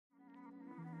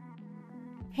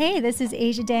Hey, this is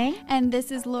Asia Dang. And this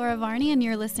is Laura Varney, and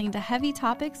you're listening to Heavy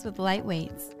Topics with Light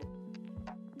Weights.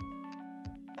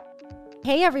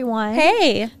 Hey, everyone.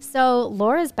 Hey. So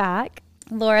Laura's back.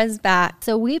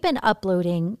 So we've been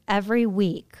uploading every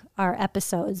week our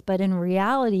episodes, but in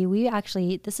reality,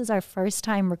 this is our first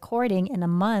time recording in a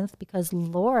month because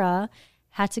Laura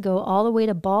had to go all the way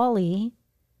to Bali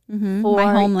for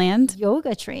my homeland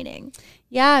yoga training.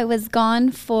 Yeah, I was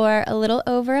gone for a little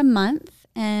over a month,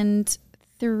 and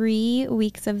 3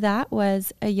 weeks of that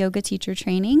was a yoga teacher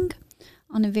training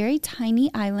on a very tiny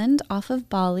island off of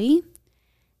Bali.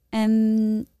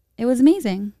 And it was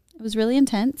amazing. It was really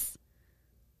intense.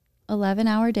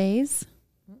 11-hour days,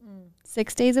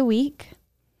 6 days a week,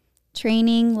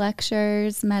 training,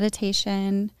 lectures,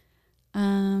 meditation.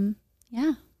 Yeah,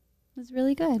 it was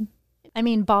really good. I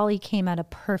mean, Bali came at a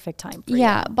perfect time for you.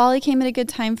 Yeah, Bali came at a good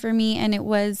time for me, and it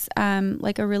was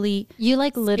like a really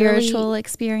spiritual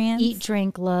experience. Eat,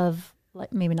 drink, love.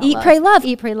 Maybe not eat, love. pray, love.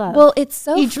 Eat, pray, love. Well, it's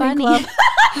so eat, funny. Drink, love.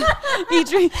 Eat,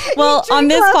 drink. Well, eat, drink, on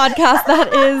this love. podcast,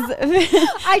 that is.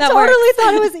 I totally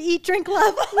thought it was eat, drink,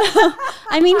 love.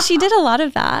 I mean, she did a lot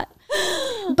of that.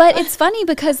 But it's funny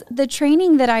because the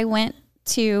training that I went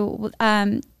to,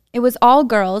 it was all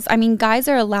girls. I mean, guys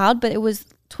are allowed, but it was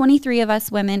 23 of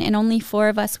us women, and only 4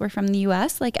 of us were from the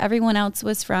U.S. Like everyone else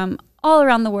was from all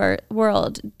around the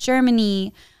world,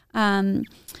 Germany,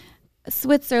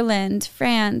 Switzerland,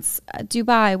 France,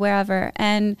 Dubai, wherever.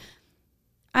 And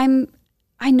I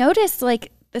noticed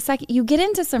like the second you get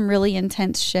into some really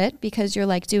intense shit because you're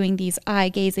like doing these eye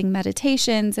gazing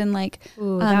meditations and like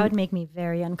that would make me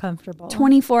very uncomfortable.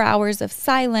 24 hours of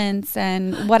silence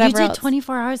and whatever. You did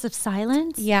 24 hours of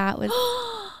silence? Yeah, it was.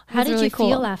 How did really you cool.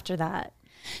 feel after that?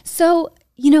 So,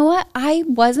 you know what? I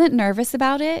wasn't nervous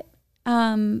about it.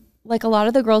 Like a lot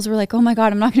of the girls were like, oh my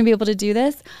God, I'm not going to be able to do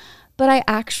this. But I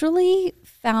actually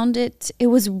found it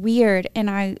was weird.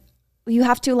 And you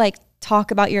have to like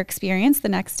talk about your experience the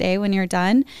next day when you're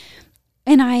done.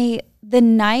 And the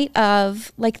night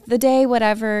of like the day,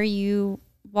 whatever you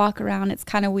walk around, it's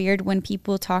kind of weird when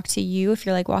people talk to you. If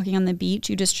you're like walking on the beach,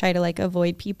 you just try to like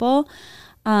avoid people.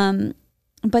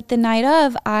 But the night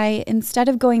of, instead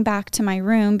of going back to my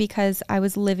room because I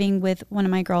was living with one of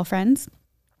my girlfriends,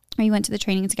 we went to the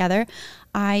training together.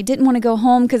 I didn't want to go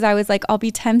home because I was like, I'll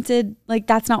be tempted. Like,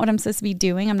 that's not what I'm supposed to be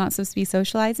doing. I'm not supposed to be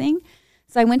socializing.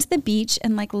 So I went to the beach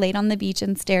and like laid on the beach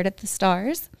and stared at the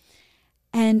stars.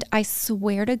 And I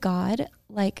swear to God,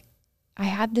 like I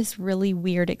had this really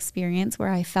weird experience where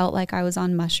I felt like I was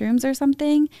on mushrooms or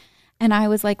something. And I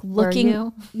was like looking. Were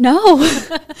you? No,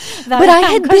 but I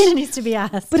had question needs to be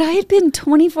asked. But I had been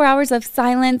 24 hours of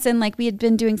silence, and like we had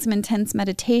been doing some intense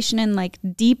meditation and like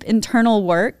deep internal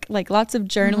work, like lots of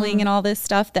journaling and all this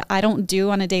stuff that I don't do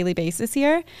on a daily basis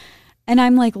here. And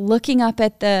I'm like looking up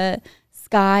at the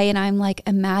sky, and I'm like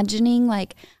imagining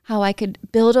like how I could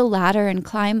build a ladder and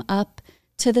climb up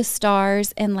to the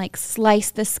stars and like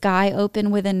slice the sky open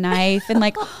with a knife and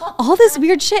like all this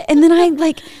weird shit. And then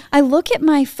I look at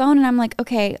my phone and I'm like,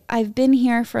 okay, I've been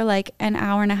here for like an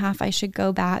hour and a half. I should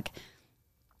go back.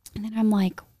 And then I'm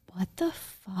like, what the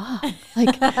fuck?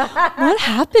 Like what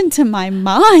happened to my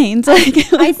mind?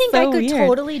 Like I think so I could weird.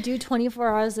 totally do 24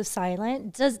 hours of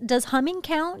silent. Does humming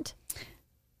count?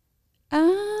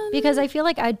 Because I feel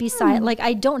like I'd be silent. Like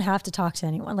I don't have to talk to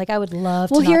anyone. Like I would love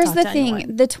to. Well, here's the thing: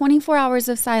 anyone. The 24 hours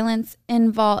of silence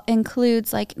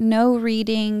includes like no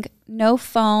reading, no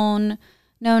phone,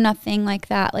 no nothing like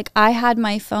that. Like I had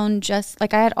my phone just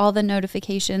like I had all the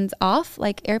notifications off,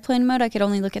 like airplane mode. I could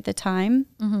only look at the time.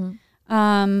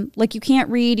 Like you can't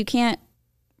read, you can't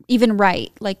even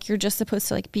write. Like you're just supposed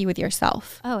to like be with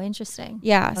yourself. Oh, interesting.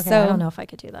 Yeah. Okay, so I don't know if I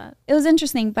could do that. It was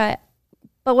interesting, but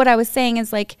what I was saying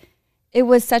is like. It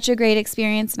was such a great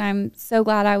experience, and I'm so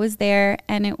glad I was there.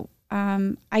 And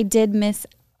I did miss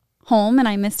home, and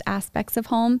I missed aspects of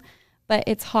home, but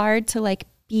it's hard to like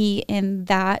be in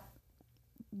that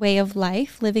way of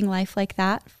life, living life like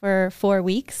that for 4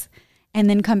 weeks, and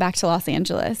then come back to Los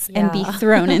Angeles and be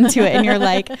thrown into it. And you're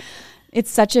like,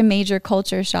 it's such a major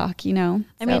culture shock, you know?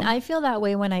 I mean, I feel that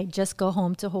way when I just go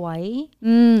home to Hawaii.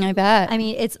 I bet. I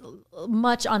mean, it's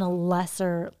much on a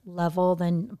lesser level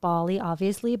than Bali,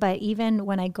 obviously. But even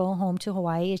when I go home to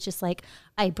Hawaii, it's just like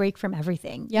I break from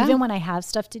everything. Yeah. Even when I have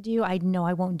stuff to do, I know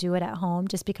I won't do it at home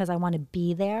just because I want to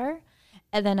be there.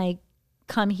 And then I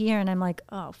come here and I'm like,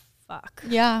 oh, fuck.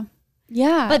 Yeah.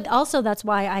 Yeah. But also that's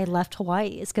why I left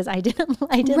Hawaii, is because I didn't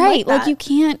right. like that. Like you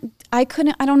can't, I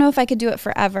don't know if I could do it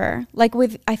forever. Like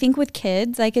I think with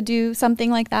kids, I could do something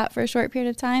like that for a short period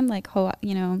of time, like,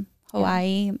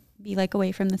 Hawaii, be like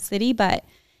away from the city, but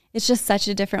it's just such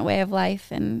a different way of life.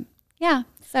 And Yeah.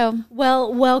 So,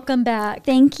 well, welcome back.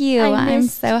 Thank you. I'm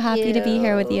so happy to be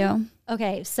here with you.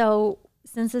 Okay. So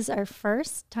since this is our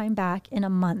first time back in a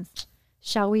month,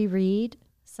 shall we read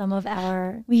some of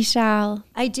our... We shall.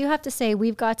 I do have to say,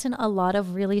 we've gotten a lot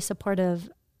of really supportive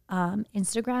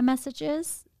Instagram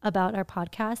messages about our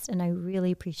podcast, and I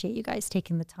really appreciate you guys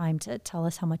taking the time to tell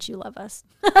us how much you love us.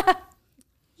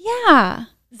 Yeah.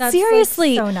 That's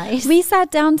seriously, like so nice. We sat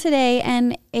down today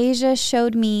and Asia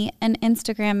showed me an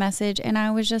Instagram message and I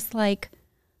was just like,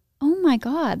 oh my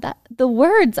God, the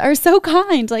words are so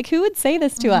kind. Like, who would say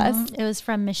this to us? It was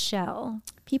from Michelle.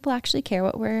 People actually care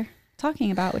what we're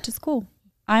talking about, which is cool.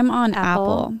 I'm on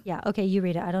Apple. Yeah. Okay. You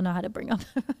read it. I don't know how to bring up.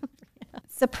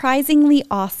 Surprisingly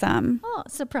awesome. Oh,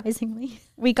 surprisingly.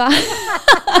 We got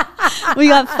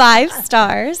 5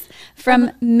 stars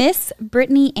from Miss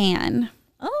Brittany Ann.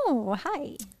 Oh,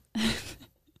 hi.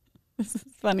 This is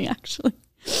funny, actually.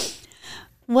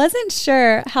 Wasn't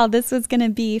sure how this was going to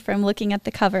be from looking at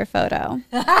the cover photo.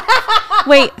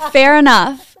 Wait, fair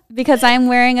enough. Because I'm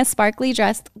wearing a sparkly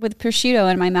dress with prosciutto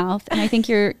in my mouth, and I think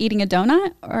you're eating a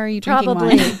donut, or are you drinking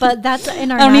Probably, wine? but that's in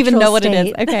our I don't even know state. what it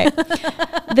is. Okay.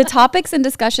 The topics and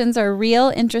discussions are real,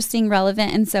 interesting,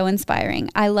 relevant, and so inspiring.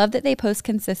 I love that they post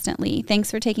consistently. Thanks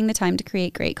for taking the time to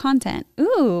create great content.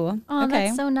 Ooh. Oh, okay.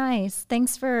 That's so nice.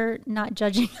 Thanks for not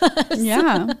judging us.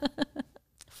 Yeah.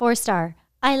 4-star.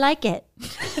 I like it.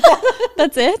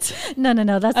 That's it? No.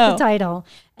 That's the title.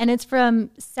 And it's from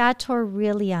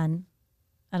Satorilian.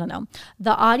 I don't know.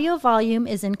 The audio volume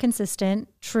is inconsistent.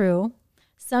 True.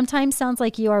 Sometimes sounds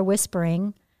like you are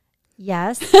whispering.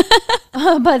 Yes.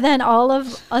 But then all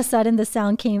of a sudden the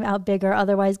sound came out bigger.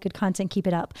 Otherwise, good content. Keep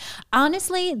it up.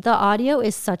 Honestly, the audio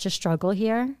is such a struggle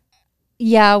here.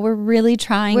 Yeah, we're really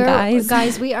trying, guys.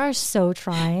 Guys, we are so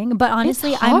trying. But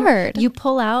honestly, it's hard. You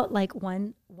pull out like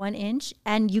one inch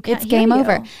and you can't It's game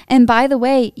over. And by the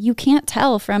way, you can't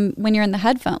tell from when you're in the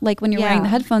headphone, like when you're wearing the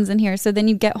headphones in here. So then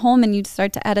you get home and you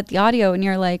start to edit the audio and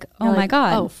you're like, oh my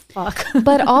God. Oh, fuck.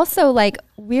 But also like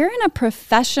we're in a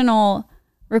professional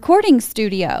recording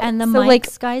studio. And the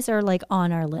mics, guys, are like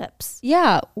on our lips.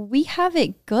 Yeah, we have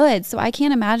it good. So I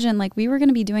can't imagine like we were going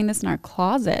to be doing this in our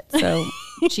closet. So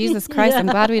Jesus Christ, I'm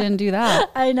glad we didn't do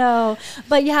that. I know.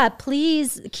 But yeah,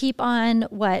 please keep on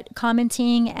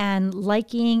commenting and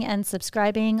liking and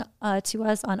subscribing to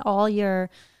us on all your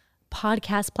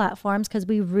podcast platforms, because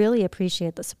we really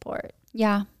appreciate the support.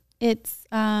 Yeah. It's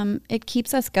it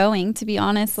keeps us going, to be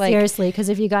honest. Like, seriously, because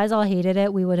if you guys all hated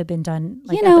it, we would have been done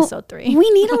episode 3. We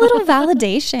need a little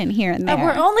validation here and there.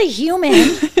 We're only human.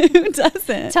 Who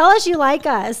doesn't? Tell us you like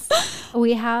us.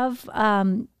 We have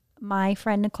my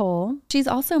friend Nicole. She's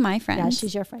also my friend. Yeah,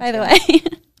 she's your friend, by the way.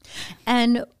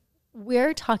 And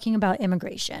we're talking about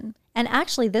immigration. And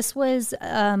actually, this was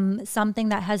something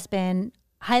that has been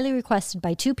highly requested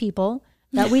by 2 people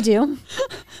that we do.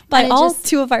 By all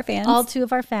 2 of our fans. All 2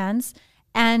 of our fans.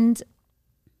 And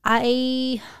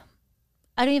I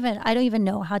don't even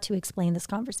know how to explain this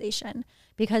conversation,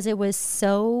 because it was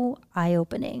so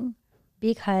eye-opening,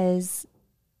 because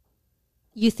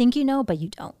you think you know, but you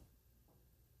don't.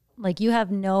 Like, you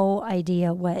have no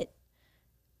idea what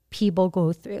people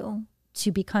go through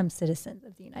to become citizens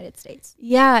of the United States.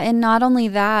 Yeah. And not only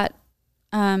that,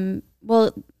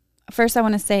 well, first I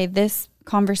want to say this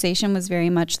conversation was very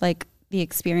much like the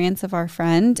experience of our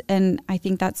friend. And I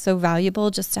think that's so valuable,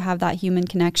 just to have that human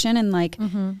connection and like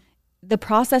the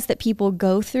process that people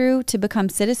go through to become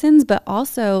citizens, but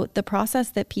also the process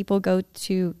that people go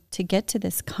to get to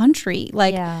this country.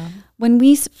 Like when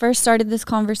we first started this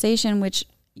conversation, which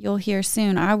you'll hear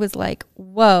soon, I was like,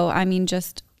 whoa, I mean,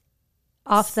 just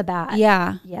off the bat.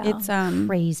 Yeah. It's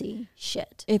crazy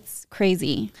shit. It's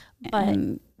crazy. But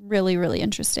really, really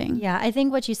interesting. Yeah, I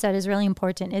think what you said is really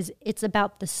important. Is it's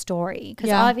about the story,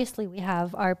 because obviously we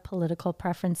have our political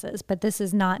preferences, but this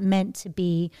is not meant to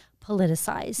be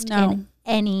politicized in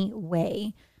any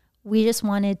way. We just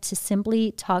wanted to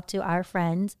simply talk to our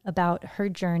friend about her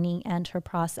journey and her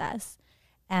process,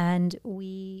 and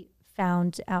we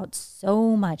found out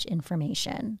so much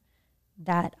information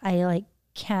that I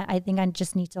think I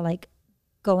just need to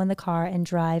go in the car and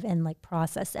drive and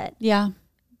process it. Yeah.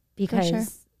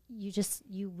 Because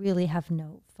you really have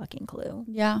no fucking clue.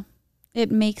 Yeah.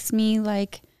 It makes me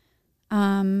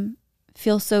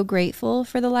feel so grateful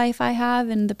for the life I have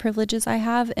and the privileges I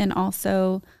have, and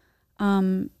also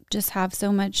just have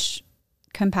so much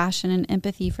compassion and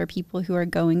empathy for people who are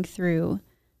going through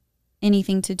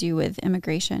anything to do with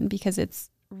immigration, because it's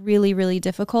really, really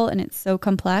difficult and it's so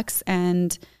complex,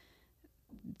 and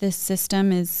this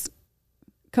system is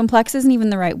complex isn't even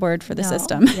the right word for the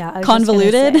system. Yeah,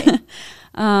 convoluted.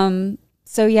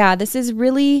 So yeah, this is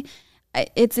really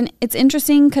it's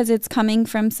interesting because it's coming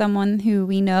from someone who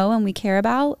we know and we care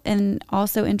about, and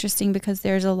also interesting because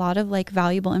there's a lot of like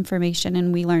valuable information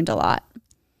and we learned a lot.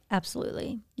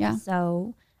 Absolutely. Yeah.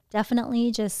 So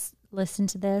definitely just listen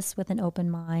to this with an open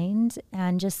mind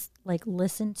and just like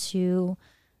listen to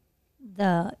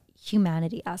the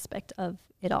humanity aspect of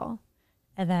it all.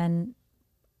 And then,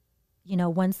 you know,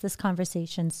 once this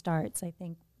conversation starts, I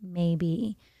think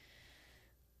maybe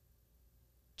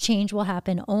change will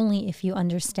happen only if you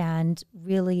understand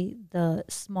really the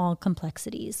small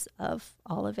complexities of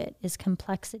all of it. Is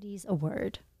complexities a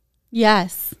word?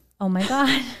 Yes. Oh my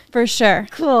God. For sure.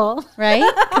 Cool. Right?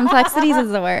 Complexities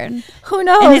is the word. Who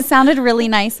knows? And it sounded really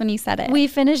nice when you said it. We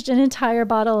finished an entire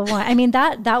bottle of wine. I mean,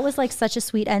 that was like such a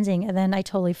sweet ending, and then I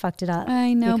totally fucked it up.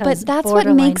 I know, but that's what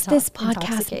makes this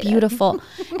podcast beautiful.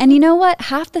 And you know what?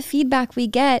 Half the feedback we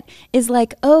get is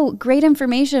like, oh, great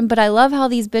information, but I love how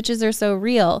these bitches are so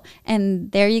real.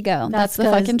 And there you go. That's the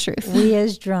fucking truth. We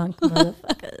as drunk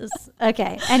motherfuckers.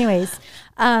 Okay. Anyways,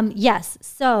 yes.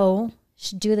 So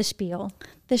do the spiel.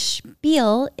 The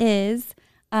spiel is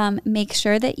make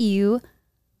sure that you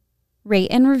rate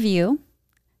and review,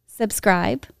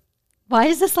 subscribe. Why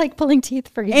is this like pulling teeth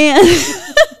for you? And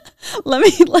let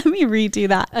me redo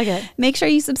that. Okay. Make sure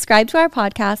you subscribe to our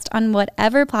podcast on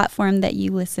whatever platform that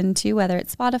you listen to, whether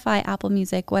it's Spotify, Apple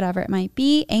Music, whatever it might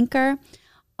be, Anchor.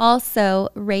 Also,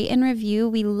 rate and review.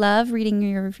 We love reading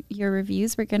your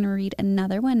reviews. We're going to read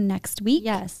another one next week.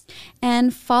 Yes.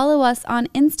 And follow us on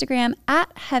Instagram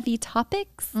at Heavy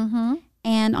Topics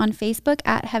and on Facebook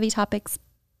at Heavy Topics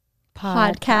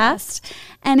Podcast.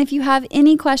 And if you have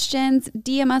any questions,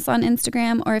 DM us on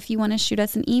Instagram, or if you want to shoot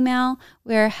us an email,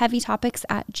 we're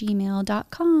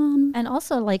heavytopics@gmail.com. And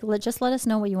also, like, just let us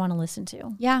know what you want to listen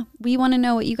to. Yeah, we want to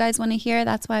know what you guys want to hear.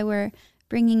 That's why we're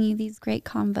bringing you these great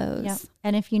convos. Yep.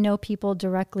 And if you know people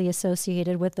directly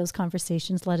associated with those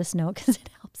conversations, let us know because it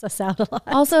helps us out a lot.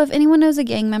 Also, if anyone knows a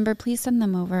gang member, please send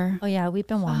them over. Oh, yeah, we've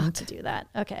been wanting to do that.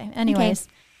 Okay. Anyways,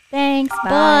 okay. Thanks.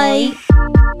 Bye.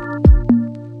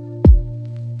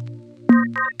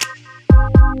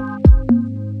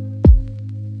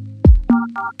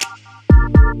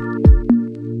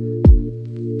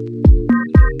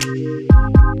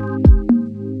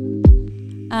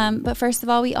 But first of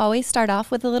all, we always start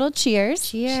off with a little cheers.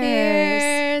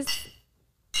 Cheers.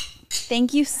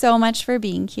 Thank you so much for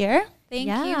being here. Thank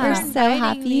you. We're so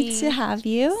happy to have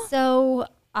you. So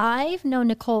I've known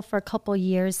Nicole for a couple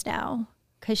years now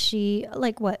because she,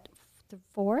 like, what,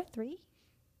 3?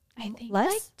 I think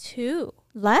less? like 2.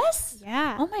 Less?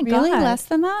 Yeah. Oh my Really? God. Less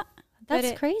than that?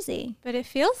 That's crazy. But it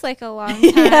feels like a long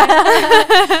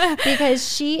time.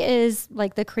 Because she is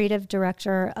like the creative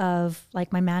director of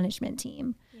like my management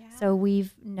team. Yeah. So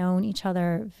we've known each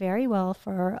other very well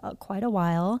for quite a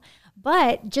while.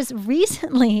 But just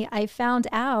recently I found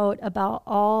out about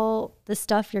all the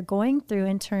stuff you're going through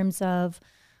in terms of,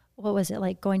 what was it,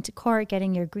 like going to court,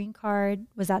 getting your green card?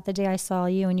 Was that the day I saw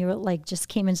you and you were like, just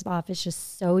came into the office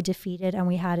just so defeated, and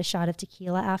we had a shot of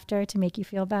tequila after to make you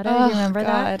feel better? Oh, you remember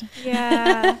that?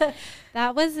 Yeah.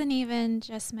 That wasn't even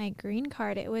just my green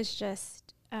card. It was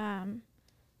just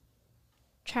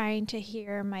trying to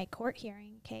hear my court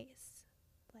hearing case.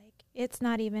 Like, it's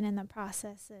not even in the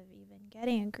process of even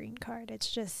getting a green card.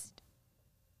 It's just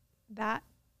that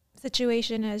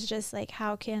situation is just like,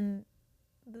 how can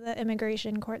the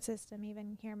immigration court system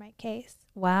even hear my case?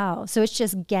 Wow. So it's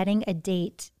just getting a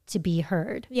date to be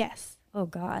heard. Yes. Oh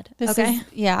God. This okay. is,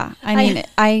 yeah. I mean,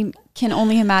 I can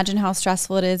only imagine how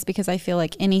stressful it is because I feel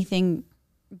like anything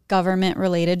government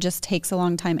related just takes a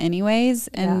long time anyways.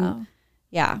 And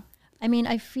yeah. I mean,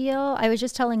 I was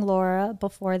just telling Laura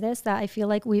before this that I feel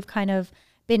like we've kind of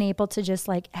been able to just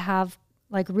like have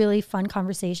like really fun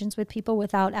conversations with people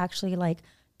without actually like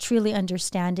truly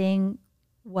understanding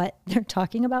what they're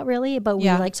talking about really, but we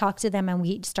like talk to them and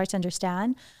we start to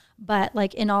understand. But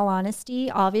like, in all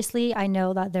honesty, obviously I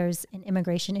know that there's an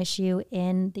immigration issue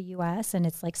in the US and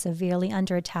it's like severely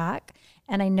under attack.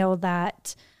 And I know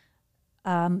that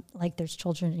like there's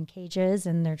children in cages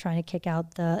and they're trying to kick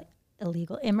out the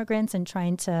illegal immigrants and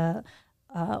trying to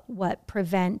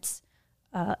prevent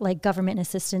like government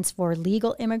assistance for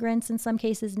legal immigrants in some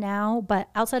cases now. But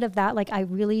outside of that, like I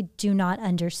really do not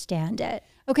understand it.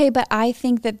 Okay, but I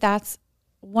think that that's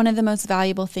one of the most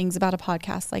valuable things about a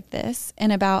podcast like this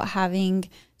and about having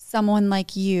someone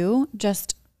like you,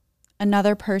 just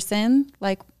another person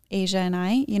like Asia and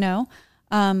I, you know,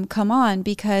 come on,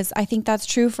 because I think that's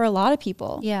true for a lot of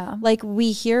people. Yeah. Like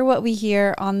we hear what we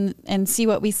hear on and see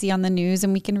what we see on the news,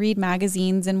 and we can read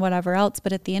magazines and whatever else.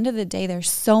 But at the end of the day, there's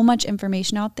so much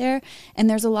information out there and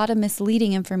there's a lot of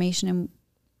misleading information, and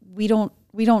we don't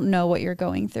don't know what you're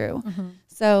going through.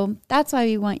 So that's why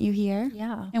we want you here.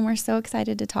 Yeah. And we're so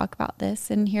excited to talk about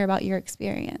this and hear about your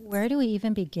experience. Where do we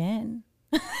even begin?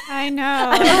 I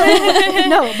know.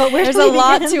 No, but there's a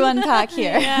lot to unpack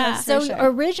here. Yeah. So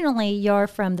originally you're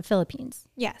from the Philippines.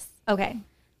 Yes. Okay.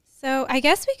 So I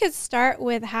guess we could start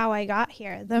with how I got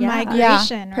here, the Yeah.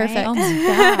 migration, right? Perfect. Oh my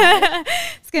God.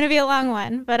 It's going to be a long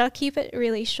one, but I'll keep it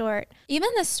really short. Even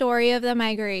the story of the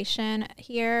migration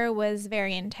here was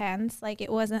very intense. Like,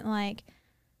 it wasn't like,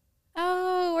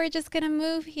 oh, we're just going to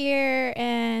move here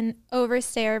and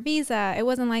overstay our visa. It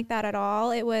wasn't like that at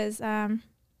all. It was a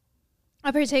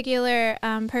particular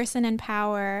person in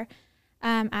power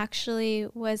actually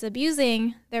was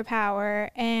abusing their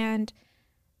power and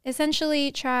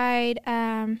essentially tried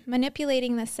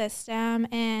manipulating the system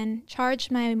and charged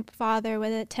my father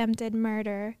with attempted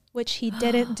murder, which he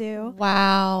didn't do.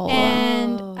 Wow.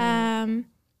 And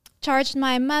charged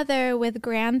my mother with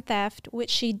grand theft, which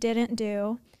she didn't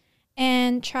do,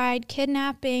 and tried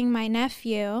kidnapping my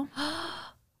nephew.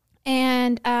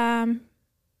 And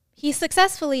he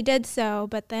successfully did so,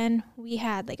 but then we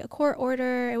had like a court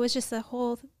order. It was just a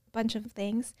whole bunch of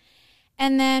things.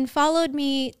 And then followed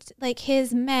me, like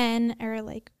his men or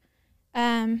like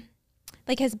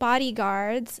his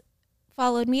bodyguards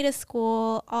followed me to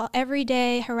school every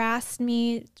day, harassed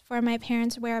me for my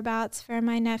parents' whereabouts, for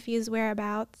my nephew's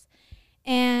whereabouts.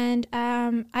 And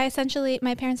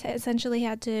my parents essentially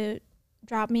had to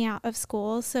drop me out of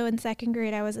school. So in second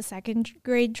grade, I was a second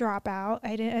grade dropout.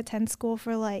 I didn't attend school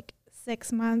for like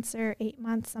 6 months or 8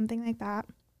 months, something like that.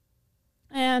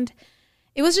 And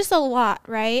it was just a lot,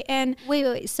 right? And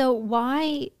Wait. So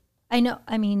why?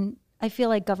 I feel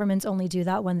like governments only do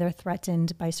that when they're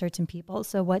threatened by certain people.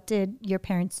 So what did your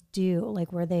parents do?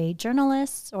 Like, were they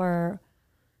journalists or?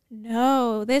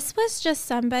 no, this was just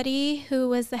somebody who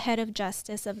was the head of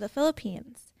justice of the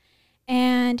Philippines.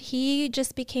 And he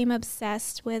just became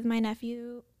obsessed with my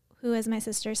nephew, who is my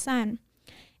sister's son.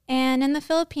 And in the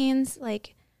Philippines,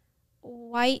 like,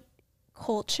 white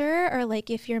culture, or like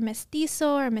if you're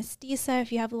mestizo or mestiza,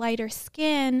 if you have lighter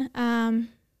skin,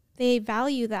 they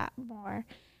value that more.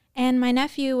 And my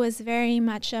nephew was very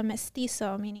much a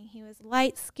mestizo, meaning he was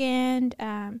light-skinned,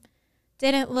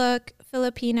 didn't look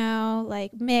Filipino,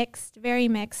 like mixed, very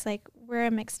mixed, like we're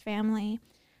a mixed family.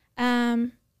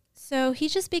 So he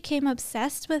just became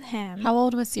obsessed with him. How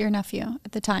old was your nephew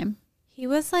at the time? He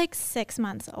was like 6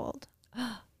 months old.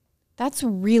 That's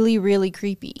really, really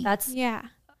creepy. That's Yeah.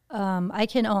 how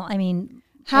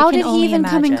did he even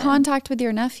come in contact with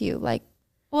your nephew? Like,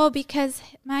 Well, because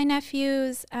my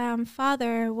nephew's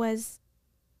father was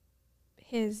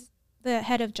the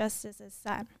head of justice's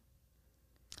son.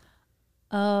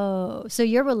 Oh, so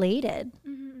you're related.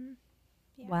 Mm-hmm.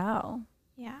 Yeah. Wow.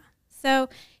 Yeah. So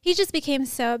he just became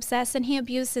so obsessed, and he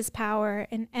abused his power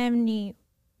in any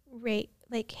rate,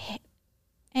 like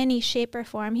any shape or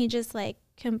form. He just like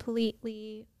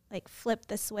completely like flipped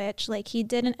the switch. Like, he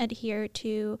didn't adhere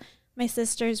to my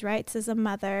sister's rights as a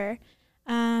mother.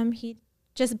 He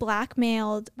just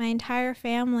blackmailed my entire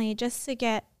family just to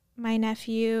get my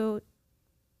nephew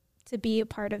to be a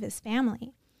part of his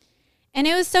family. And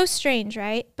it was so strange,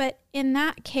 right? But in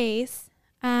that case,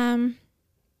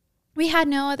 we had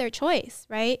no other choice,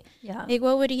 right? Yeah. Like,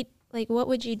 what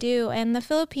would you do? And the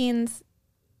Philippines,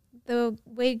 the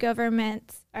way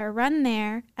governments are run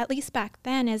there, at least back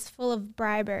then, is full of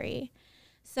bribery.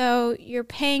 So you're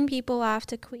paying people off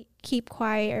to keep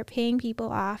quiet, or paying people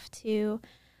off to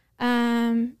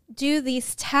do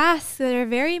these tasks that are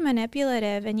very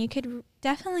manipulative. And you could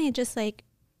definitely just like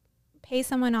pay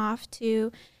someone off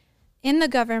in the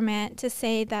government to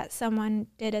say that someone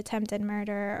did attempted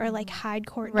murder, or like hide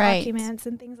court documents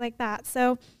and things like that.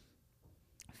 So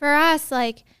for us,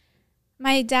 like,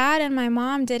 my dad and my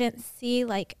mom didn't see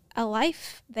like a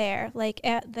life there. Like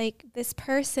this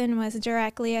person was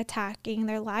directly attacking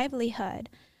their livelihood.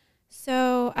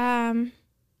 So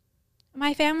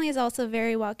my family is also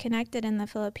very well connected in the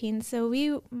Philippines. So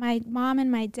my mom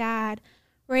and my dad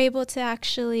were able to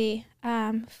actually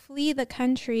flee the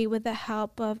country with the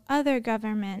help of other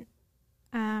government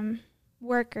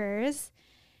workers,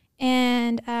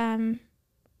 and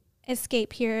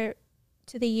escape here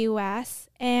to the U.S.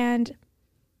 And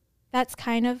that's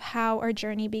kind of how our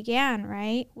journey began,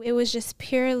 right? It was just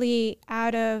purely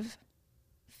out of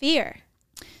fear.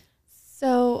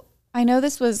 so I know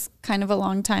this was kind of a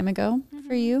long time ago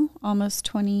for you, almost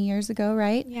 20 years ago,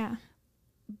 right? Yeah.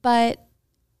 But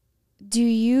do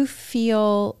you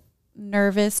feel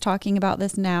nervous talking about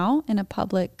this now in a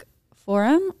public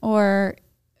forum, or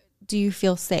do you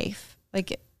feel safe?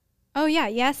 Like, Oh, yeah.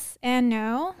 Yes and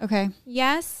no. okay.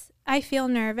 Yes, I feel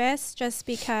nervous just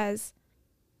because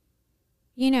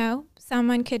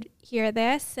someone could hear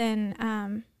this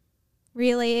and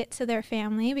relay it to their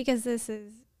family, because this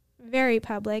is very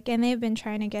public and they've been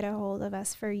trying to get a hold of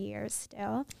us for years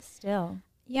still.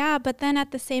 Yeah, but then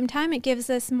at the same time, it gives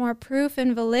us more proof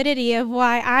and validity of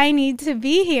why I need to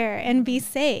be here and be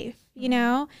safe.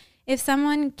 If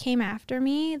someone came after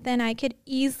me, then I could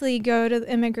easily go to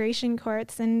the immigration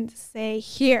courts and say,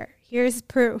 here's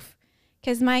proof,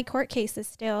 because my court case is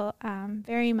still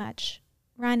very much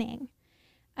running.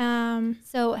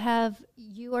 So have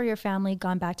you or your family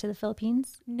gone back to the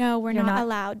Philippines? No, we're not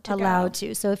allowed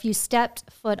to. So if you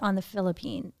stepped foot on the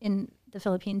Philippines,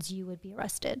 you would be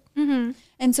arrested. Mm-hmm.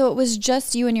 And so it was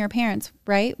just you and your parents,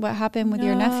 right? What happened with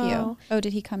your nephew? Oh,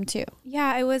 did he come too?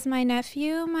 Yeah, it was my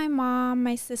nephew, my mom,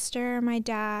 my sister, my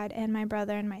dad, and my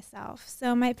brother and myself.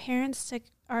 So my parents took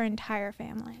our entire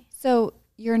family. So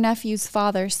your nephew's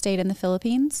father stayed in the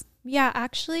Philippines? Yeah,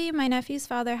 actually, my nephew's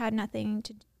father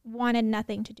wanted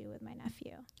nothing to do with my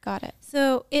nephew. Got it.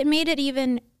 So it made it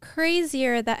even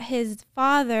crazier that his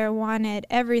father wanted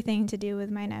everything to do with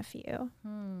my nephew.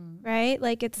 Right?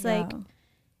 Like, it's like...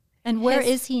 And where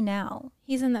is he now?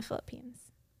 He's in the Philippines.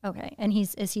 Okay. And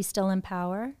is he still in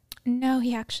power? No,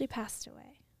 he actually passed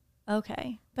away.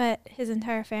 Okay. But his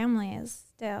entire family is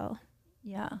still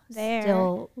there.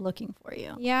 Still looking for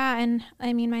you. Yeah, and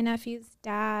I mean, my nephew's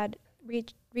dad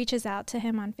reaches out to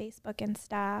him on Facebook and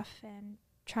stuff and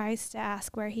tries to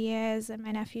ask where he is, and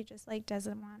my nephew just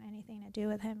doesn't want anything to do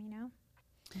with him,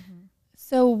 Mm-hmm.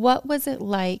 So what was it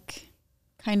like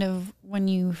kind of when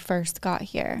you first got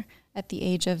here at the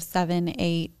age of 7,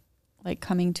 8,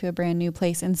 coming to a brand new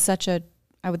place in such a,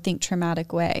 I would think,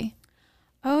 traumatic way?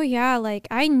 Oh yeah,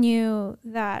 I knew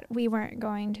that we weren't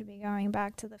going to be going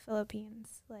back to the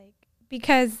Philippines,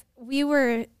 because we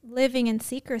were living in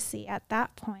secrecy at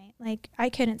that point. I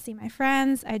couldn't see my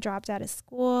friends. I dropped out of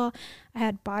school. I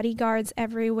had bodyguards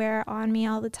everywhere on me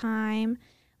all the time.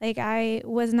 I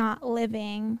was not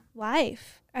living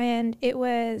life. And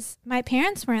my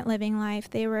parents weren't living life.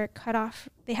 They were cut off.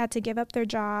 They had to give up their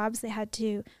jobs. They had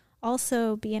to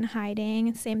also be in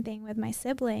hiding. Same thing with my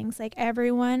siblings.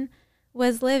 Everyone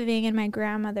was living in my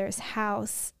grandmother's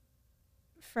house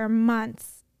for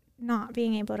months, not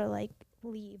being able to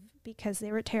leave because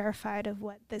they were terrified of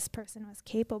what this person was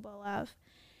capable of.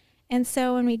 And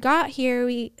so when we got here,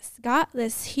 we got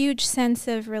this huge sense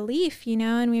of relief,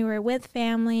 and we were with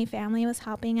family. Family was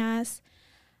helping us.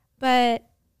 But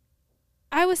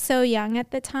I was so young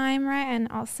at the time, right? And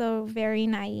also very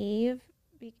naive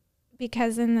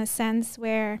because in the sense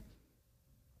where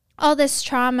all this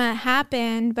trauma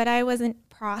happened, but I wasn't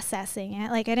processing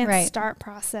it. I didn't start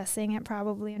processing it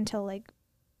probably until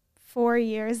 4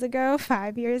 years ago,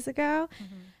 5 years ago.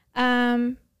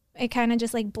 Mm-hmm. It kind of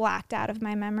just blacked out of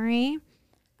my memory.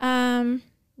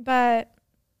 But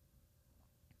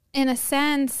in a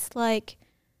sense, I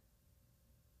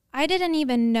didn't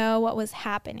even know what was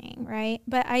happening, right?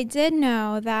 But I did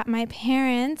know that my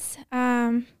parents,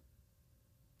 and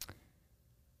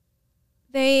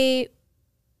this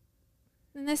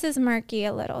is murky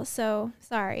a little, so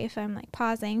sorry if I'm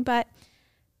pausing, but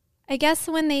I guess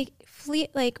when they flew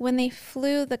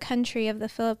the country of the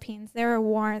Philippines, there were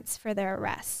warrants for their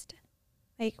arrest.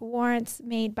 Warrants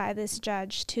made by this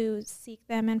judge to seek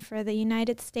them and for the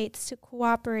United States to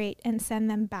cooperate and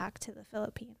send them back to the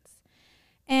Philippines.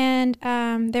 And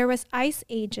there was ICE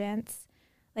agents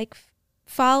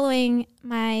following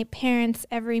my parents'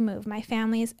 every move, my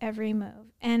family's every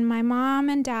move. And my mom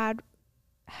and dad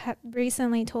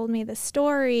recently told me the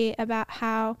story about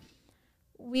how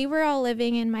we were all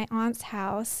living in my aunt's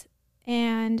house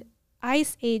and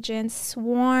ICE agents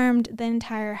swarmed the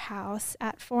entire house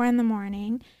at 4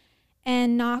 a.m.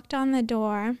 and knocked on the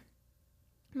door.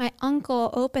 My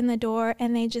uncle opened the door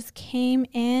and they just came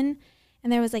in,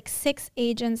 and there was 6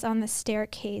 agents on the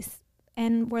staircase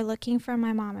and were looking for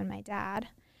my mom and my dad.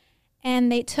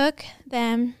 And they took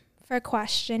them for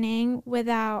questioning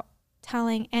without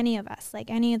telling any of us,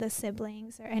 any of the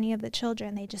siblings or any of the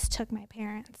children. They just took my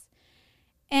parents.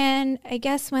 And I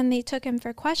guess when they took him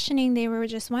for questioning, they were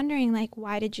just wondering,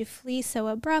 why did you flee so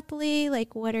abruptly?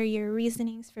 What are your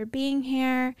reasonings for being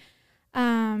here?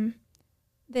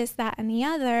 This, that, and the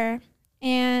other.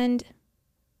 And,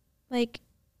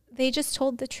 they just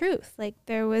told the truth.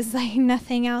 There was,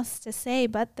 nothing else to say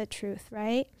but the truth,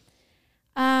 right?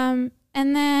 And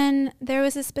then there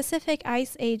was a specific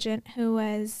ICE agent who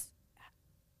was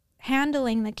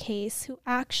handling the case who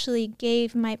actually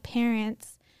gave my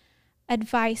parents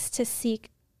advice to seek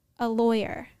a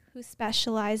lawyer who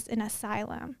specialized in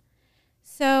asylum.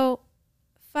 So,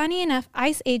 funny enough,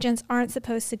 ICE agents aren't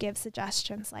supposed to give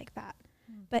suggestions like that.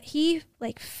 but he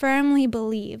like firmly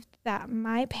believed that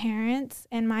my parents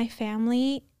and my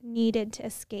family needed to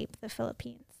escape the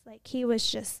Philippines. Like he was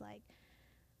just like,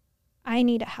 I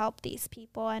need to help these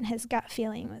people. And his gut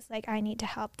feeling was like, I need to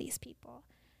help these people.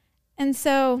 And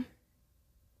so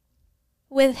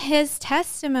with his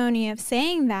testimony of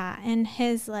saying that and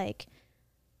his like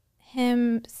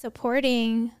him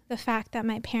supporting the fact that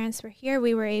my parents were here,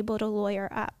 we were able to lawyer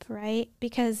up, right?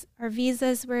 Because our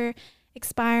visas were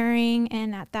expiring,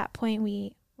 and at that point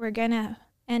we were going to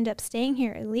end up staying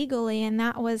here illegally, and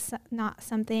that was not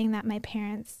something that my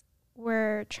parents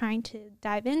were trying to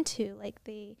dive into. Like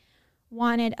they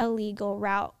wanted a legal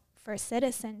route for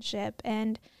citizenship,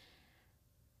 and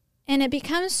it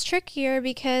becomes trickier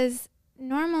because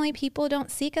normally people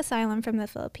don't seek asylum from the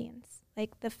Philippines.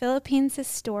 Like the Philippines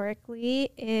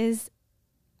historically is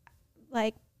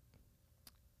like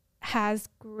has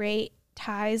great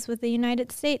ties with the United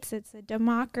States. It's a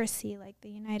democracy like the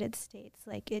United States.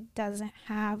 Like it doesn't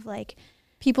have like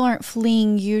people aren't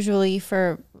fleeing usually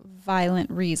for violent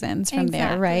reasons from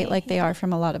there, right? Like they are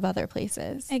from a lot of other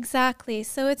places. Exactly.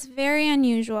 So it's very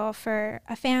unusual for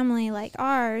a family like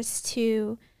ours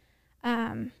to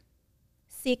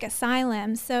seek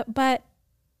asylum. So, but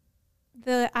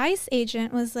the ICE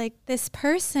agent was like, this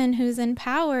person who's in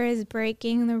power is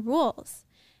breaking the rules.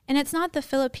 And it's not the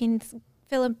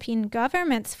Philippine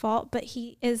government's fault, but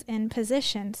he is in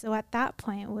position. So at that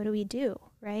point, what do we do,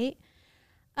 right?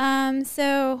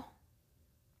 So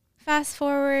fast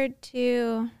forward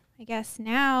to, I guess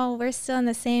now, we're still in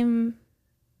the same,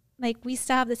 like we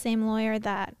still have the same lawyer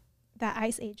that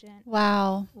ICE agent.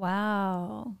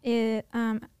 Wow. It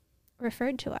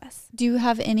referred to us. Do you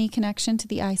have any connection to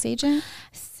the ICE agent?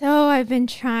 So I've been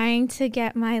trying to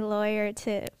get my lawyer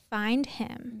to find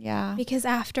him. Yeah. Because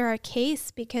after our case,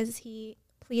 because he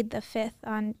plead the fifth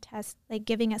on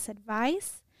giving us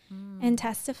advice and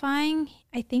testifying,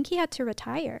 I think he had to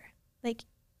retire. Like,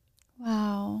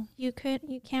 wow. You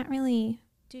can't really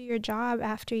do your job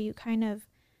after you kind of,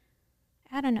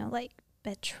 I don't know, like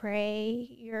betray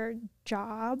your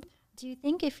job. Do you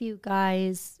think if you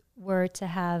guys were to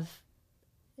have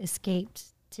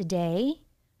escaped today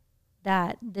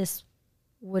that this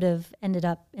would have ended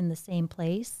up in the same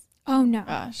place? Oh no.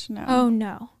 Gosh, no. Oh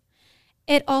no.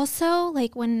 It also,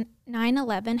 like when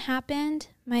 9/11 happened,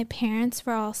 my parents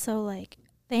were also like,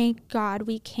 thank God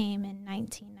we came in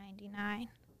 1999.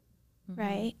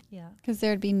 Right? Yeah. Because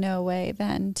there'd be no way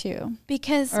then too.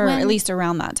 Because or at least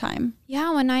around that time.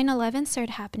 Yeah, when 9/11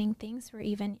 started happening, things were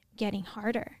even getting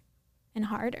harder and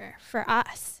harder for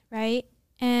us, right?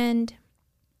 And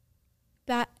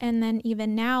then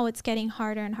even now it's getting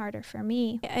harder and harder for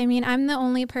me. I mean, I'm the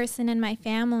only person in my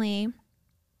family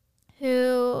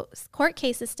whose court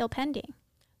case is still pending.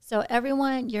 So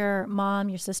everyone, your mom,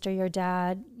 your sister, your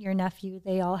dad, your nephew,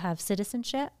 they all have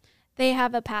citizenship? They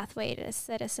have a pathway to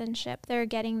citizenship. They're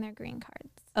getting their green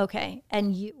cards. Okay.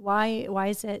 And why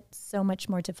is it so much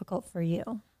more difficult for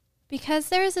you? Because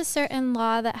there's a certain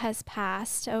law that has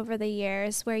passed over the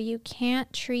years where you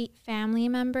can't treat family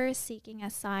members seeking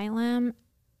asylum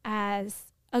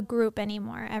as a group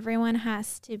anymore. Everyone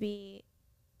has to be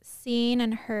seen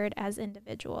and heard as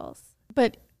individuals.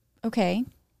 But, okay,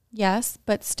 yes,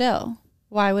 but still,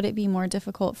 why would it be more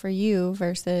difficult for you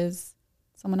versus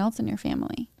someone else in your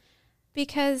family?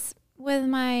 Because with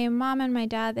my mom and my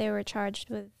dad, they were charged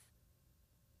with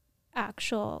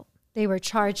They were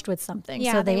charged with something.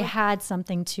 Yeah, so they had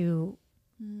something to,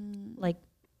 like,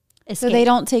 escape. So they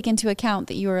don't take into account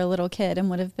that you were a little kid and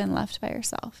would have been left by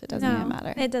yourself. It doesn't even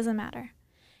matter. It doesn't matter.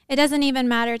 It doesn't even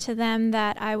matter to them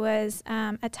that I was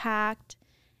attacked.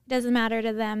 It doesn't matter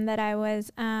to them that I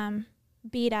was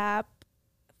beat up,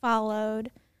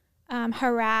 followed,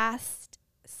 harassed,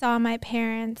 saw my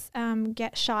parents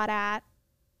get shot at,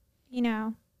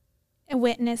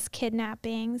 witness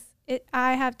kidnappings.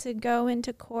 I have to go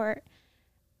into court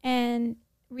and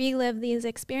relive these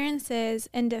experiences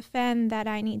and defend that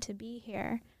I need to be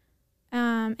here.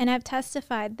 And I've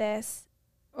testified this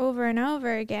over and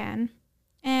over again.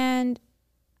 And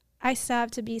I still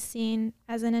have to be seen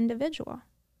as an individual.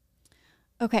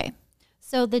 Okay.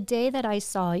 So the day that I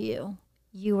saw you,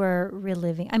 you were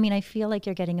reliving. I mean, I feel like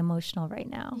you're getting emotional right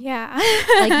now. Yeah.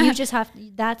 Like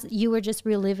you were just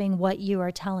reliving what you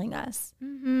are telling us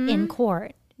in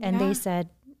court. And they said,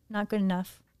 not good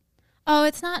enough. Oh,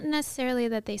 it's not necessarily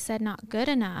that they said not good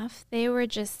enough. They were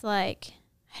just like,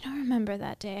 I don't remember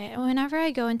that day. Whenever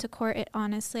I go into court,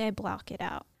 honestly, I block it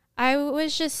out. I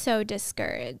was just so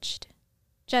discouraged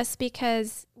just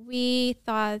because we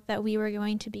thought that we were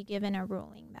going to be given a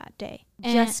ruling that day.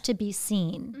 Just to be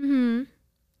seen.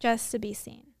 Just to be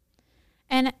seen.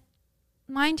 And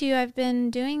mind you, I've been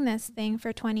doing this thing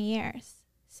for 20 years.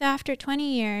 So after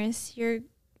 20 years,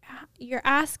 you're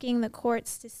asking the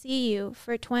courts to see you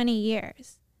for 20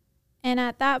 years. And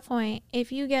at that point,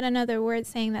 if you get another word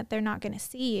saying that they're not going to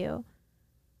see you,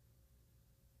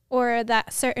 or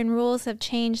that certain rules have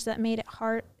changed that made it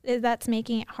hard, that's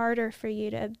making it harder for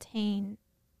you to obtain,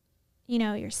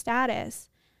 your status,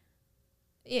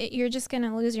 you're just going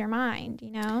to lose your mind,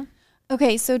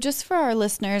 Okay, so just for our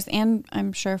listeners, and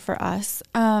I'm sure for us,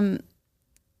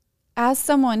 as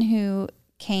someone who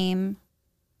came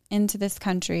into this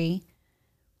country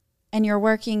and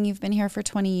you've been here for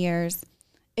 20 years,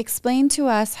 explain to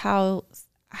us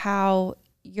how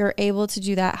you're able to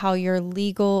do that, how you're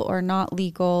legal or not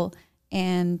legal,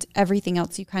 and everything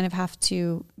else you kind of have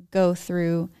to go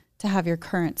through to have your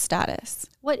current status.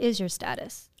 What is your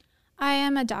status? I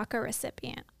am a DACA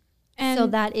recipient. And so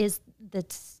that is the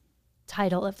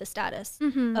title of the status.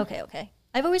 Mm-hmm. Okay.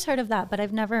 I've always heard of that, but I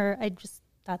just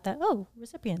thought that,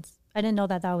 recipients. I didn't know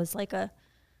that was like a,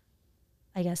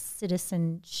 I guess,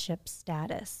 citizenship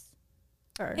status.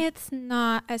 It's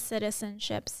not a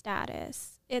citizenship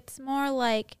status. It's more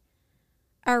like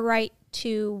a right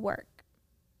to work.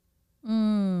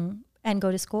 And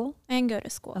go to school? And go to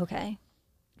school. Okay.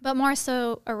 But more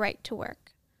so a right to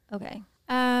work. Okay.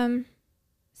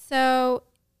 So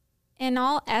in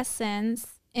all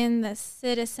essence, in the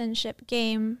citizenship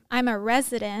game, I'm a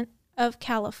resident of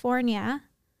California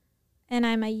and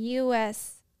I'm a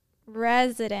U.S.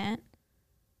 resident,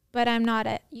 but I'm not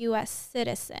a U.S.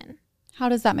 citizen. How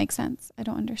does that make sense? I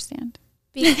don't understand.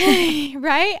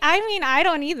 Right? I mean, I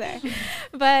don't either,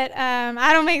 but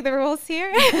I don't make the rules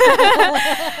here.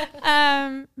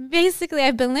 Basically,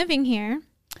 I've been living here.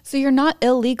 So you're not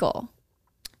illegal.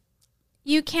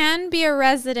 You can be a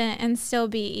resident and still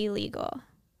be illegal.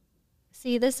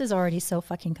 See, this is already so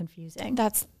fucking confusing.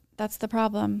 That's the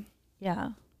problem.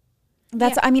 Yeah.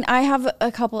 I mean, I have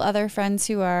a couple other friends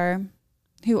who are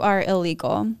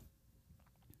illegal,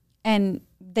 and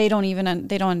they don't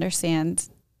understand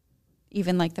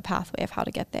even like the pathway of how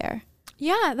to get there.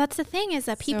 Yeah, that's the thing, is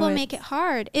that people make it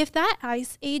hard. If that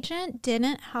ICE agent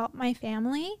didn't help my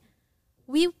family,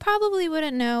 we probably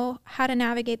wouldn't know how to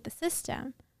navigate the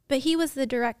system. But he was the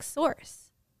direct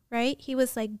source, right? He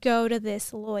was like, go to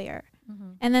this lawyer.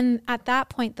 Mm-hmm. And then at that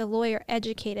point, the lawyer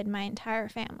educated my entire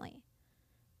family.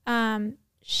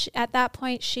 At that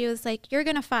point, she was like, you're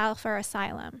going to file for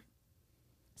asylum.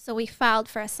 So we filed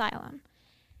for asylum.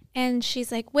 And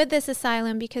she's like, with this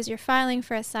asylum, because you're filing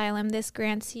for asylum, this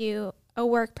grants you a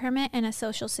work permit and a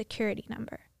social security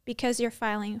number because you're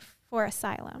filing for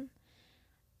asylum.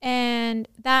 And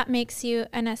that makes you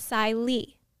an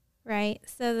asylee, right?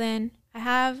 So then I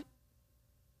have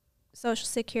social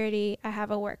security, I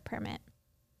have a work permit.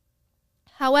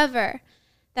 However,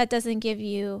 that doesn't give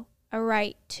you a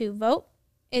right to vote.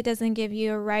 It doesn't give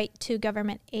you a right to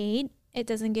government aid. It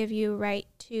doesn't give you a right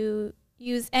to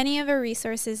use any of the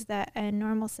resources that a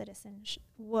normal citizen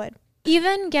would.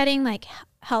 Even getting like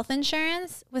health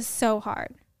insurance was so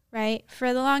hard, right?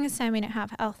 For the longest time, we didn't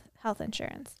have health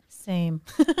insurance. Same.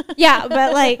 Yeah,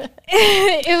 but like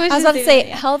it was. I was about to say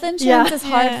health insurance is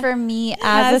hard for me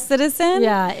as a citizen.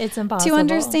 Yeah, it's impossible to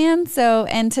understand. So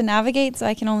and to navigate. So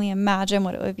I can only imagine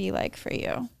what it would be like for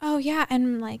you. Oh yeah,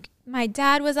 and like my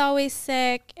dad was always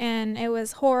sick, and it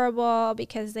was horrible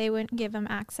because they wouldn't give him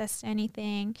access to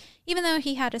anything. Even though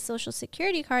he had a social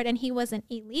security card and he wasn't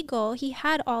illegal, he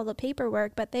had all the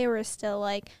paperwork, but they were still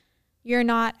like, "You're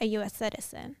not a U.S.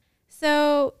 citizen."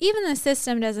 So even the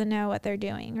system doesn't know what they're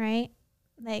doing, right?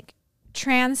 Like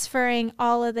transferring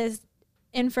all of this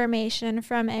information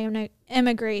from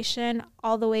immigration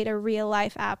all the way to real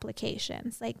life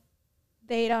applications. Like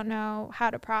they don't know how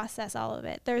to process all of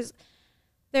it.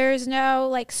 There's no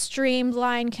like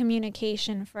streamlined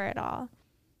communication for it all.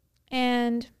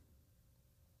 And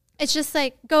it's just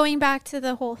like going back to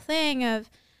the whole thing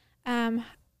of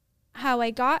how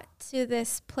I got to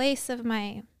this place of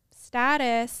my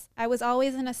status. I was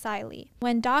always an asylee.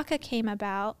 When DACA came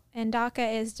about, and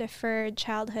DACA is Deferred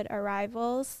Childhood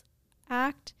Arrivals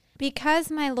Act,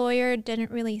 because my lawyer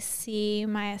didn't really see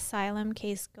my asylum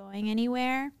case going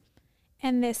anywhere,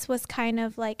 and this was kind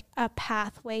of like a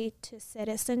pathway to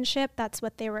citizenship. That's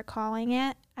what they were calling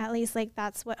it. At least like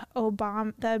that's what the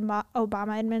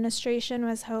Obama administration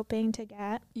was hoping to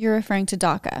get. You're referring to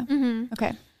DACA. Mm-hmm.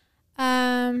 Okay.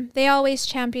 They always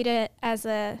championed it as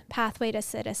a pathway to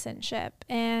citizenship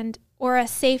or a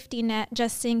safety net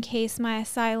just in case my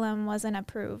asylum wasn't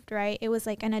approved, right? It was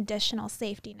like an additional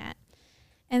safety net.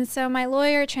 And so my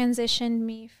lawyer transitioned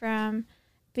me from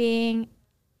being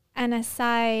an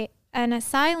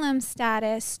asylum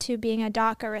status to being a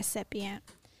DACA recipient.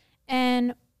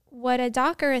 And what a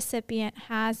DACA recipient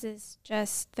has is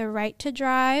just the right to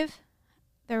drive,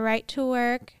 the right to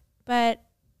work, but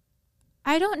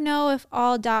I don't know if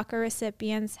all DACA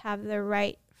recipients have the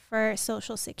right for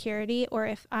Social Security, or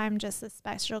if I'm just a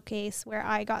special case where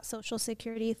I got Social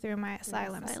Security through my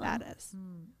asylum status.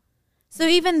 So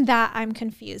even that I'm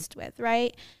confused with,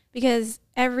 right? Because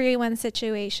everyone's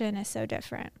situation is so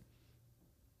different.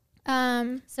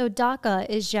 So DACA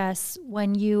is just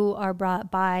when you are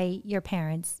brought by your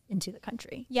parents into the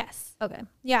country. Yes. Okay.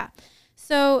 Yeah.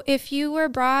 So if you were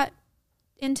brought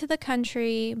into the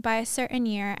country by a certain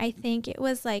year, I think it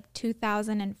was like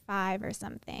 2005 or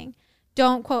something.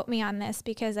 Don't quote me on this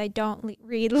because I don't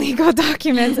read legal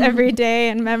documents every day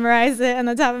and memorize it on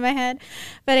the top of my head.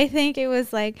 But I think it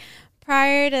was like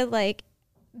prior to like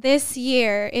this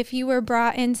year, if you were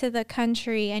brought into the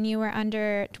country and you were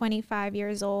under 25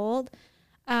 years old,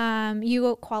 you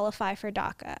will qualify for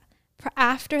DACA.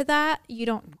 After that, you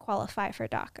don't qualify for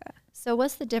DACA. So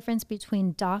what's the difference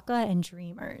between DACA and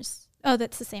Dreamers? Oh,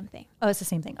 that's the same thing. Oh, it's the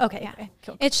same thing. Okay. Yeah. Okay.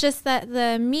 Cool. It's just that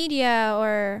the media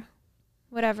or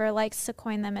whatever likes to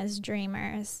coin them as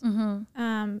Dreamers,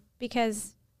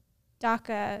 because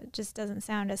DACA just doesn't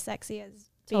sound as sexy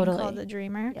as being called a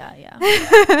dreamer. Yeah,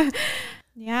 yeah.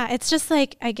 Yeah, it's just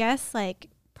like, I guess, like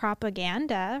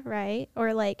propaganda, right?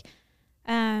 Or like,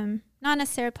 not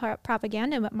necessarily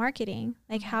propaganda, but marketing.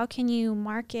 Like, how can you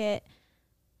market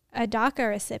a DACA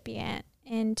recipient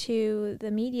into the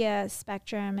media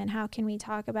spectrum, and how can we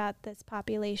talk about this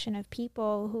population of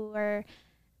people who are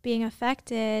being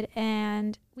affected?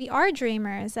 And we are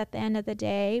dreamers at the end of the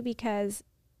day, because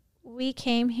we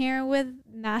came here with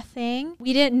nothing.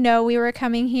 We didn't know we were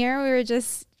coming here. We were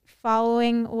just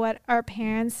following what our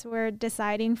parents were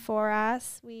deciding for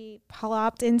us. We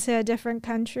plopped into a different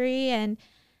country, and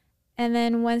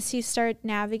then once you start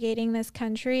navigating this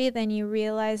country, then you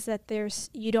realize that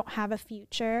you don't have a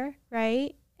future,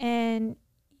 right? And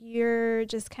you're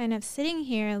just kind of sitting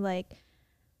here like,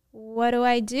 what do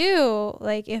I do?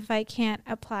 Like, if I can't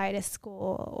apply to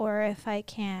school, or if I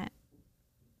can't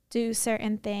do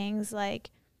certain things,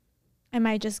 like, am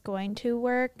I just going to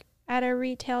work at a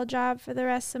retail job for the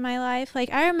rest of my life?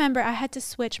 Like, I remember I had to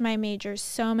switch my majors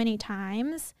so many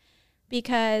times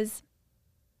because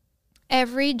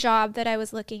every job that I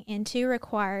was looking into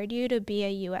required you to be a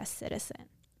U.S. citizen.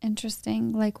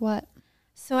 Interesting. Like what?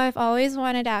 So I've always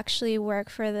wanted to actually work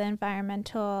for the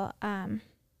environmental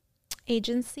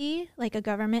agency, like a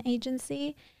government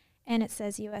agency, and it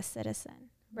says U.S. citizen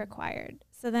required.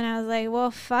 So then I was like,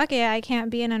 well, fuck it. I can't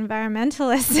be an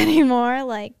environmentalist anymore.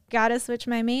 Like, gotta switch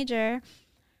my major.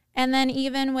 And then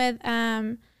even with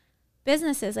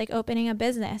businesses, like opening a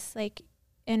business, like,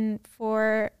 and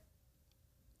for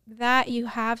that you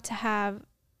have to have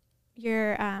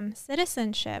your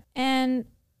citizenship. And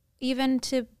even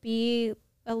to be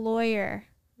a lawyer,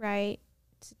 right,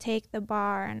 to take the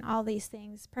bar and all these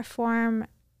things,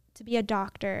 to be a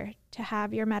doctor, to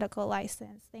have your medical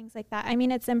license, things like that. I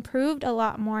mean, it's improved a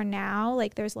lot more now.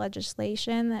 Like, there's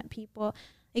legislation that people,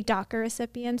 like DACA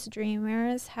recipients,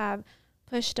 dreamers, have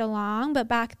pushed along. But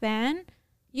back then,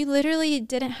 you literally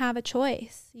didn't have a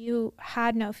choice. You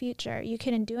had no future. You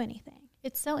couldn't do anything.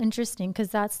 It's so interesting because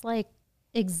that's like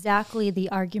exactly the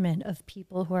argument of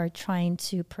people who are trying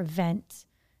to prevent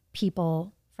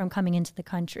people from coming into the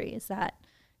country, is that,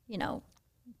 you know,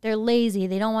 they're lazy.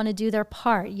 They don't want to do their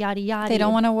part, yada, yada. They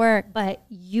don't want to work. But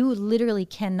you literally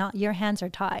cannot. Your hands are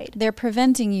tied. They're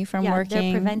preventing you from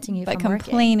working. They're preventing you from working. But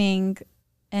complaining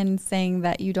and saying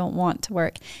that you don't want to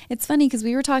work. It's funny because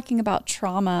we were talking about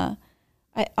trauma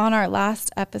on our last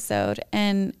episode,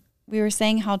 and we were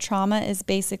saying how trauma is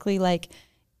basically like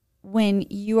when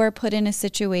you are put in a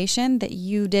situation that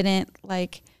you didn't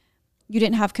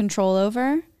have control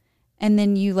over, and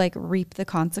then you like reap the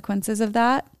consequences of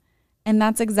that. And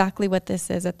that's exactly what this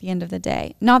is at the end of the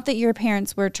day. Not that your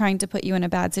parents were trying to put you in a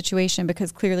bad situation,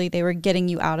 because clearly they were getting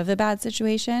you out of a bad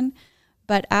situation.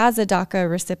 But as a DACA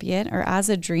recipient or as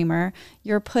a dreamer,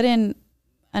 you're put in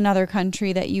another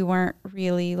country that you weren't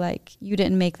really like, you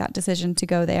didn't make that decision to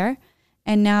go there.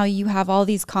 And now you have all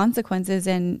these consequences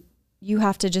and you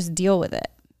have to just deal with it,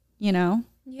 you know?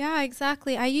 Yeah,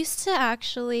 exactly. I used to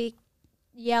actually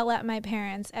yell at my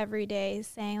parents every day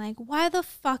saying like, why the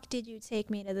fuck did you take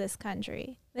me to this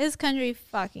country? This country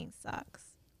fucking sucks.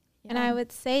 Yeah. And I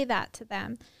would say that to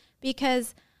them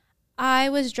because I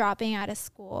was dropping out of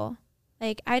school.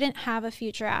 Like, I didn't have a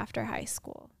future after high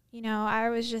school. You know,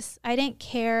 I didn't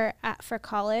care for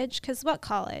college, because what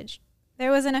college?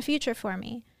 There wasn't a future for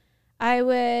me. I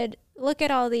would look at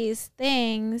all these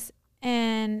things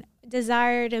and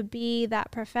desire to be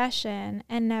that profession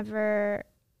and never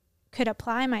could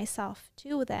apply myself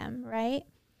to them, right?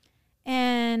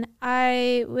 And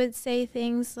I would say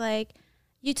things like,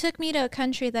 you took me to a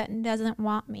country that doesn't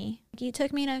want me. You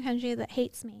took me to a country that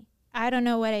hates me. I don't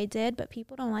know what I did, but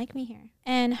people don't like me here.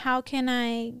 And how can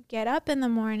I get up in the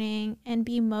morning and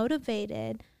be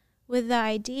motivated with the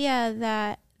idea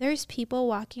that there's people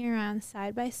walking around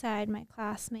side by side, my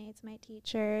classmates, my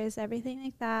teachers, everything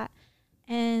like that,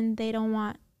 and they don't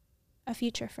want a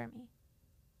future for me.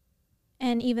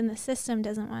 And even the system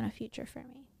doesn't want a future for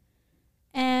me.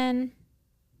 And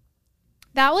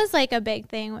that was like a big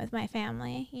thing with my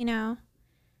family, you know,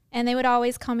 and they would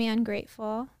always call me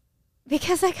ungrateful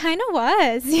because I kind of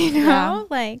was, you know, Yeah.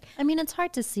 like, I mean, it's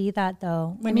hard to see that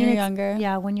though. When I mean, you're it's- younger.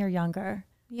 Yeah, when you're younger.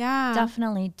 yeah,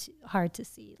 Definitely hard to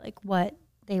see like what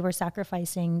they were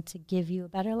sacrificing to give you a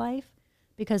better life,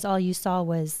 because all you saw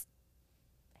was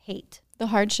hate. The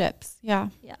hardships. Yeah.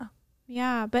 Yeah.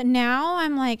 yeah. But now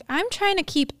I'm like, I'm trying to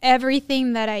keep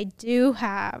everything that I do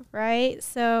have, right?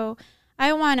 So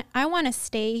I want to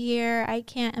stay here. I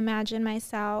can't imagine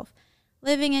myself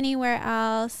living anywhere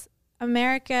else.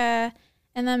 America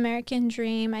and the American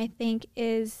dream, I think,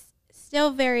 is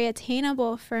still very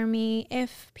attainable for me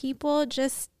if people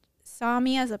just saw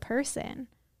me as a person,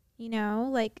 you know,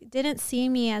 like didn't see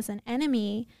me as an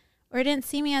enemy, or didn't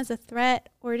see me as a threat,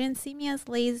 or didn't see me as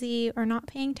lazy or not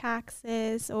paying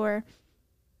taxes, or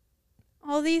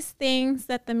all these things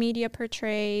that the media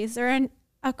portrays, or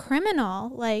a criminal.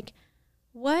 Like,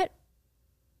 what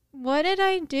did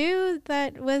I do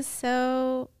that was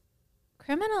so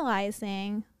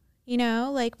criminalizing? You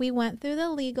know, like, we went through the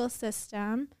legal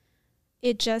system.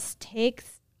 It just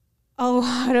takes a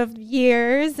lot of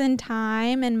years and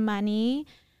time and money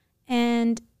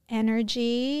and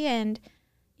energy. And,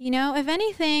 you know, if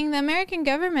anything, the American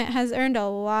government has earned a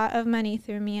lot of money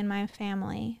through me and my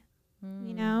family,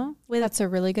 you know, That's a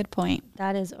really good point.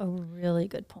 That is a really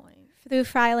good point. through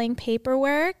filing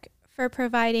paperwork, for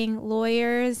providing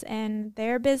lawyers and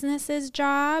their businesses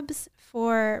jobs,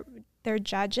 for their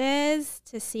judges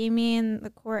to see me in the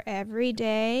court every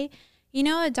day. You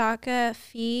know, a DACA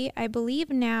fee, I believe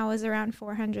now, is around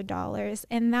 $400.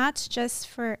 And that's just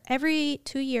for every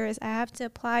 2 years I have to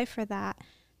apply for that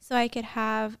so I could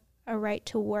have a right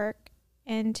to work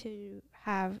and to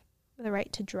have the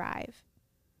right to drive.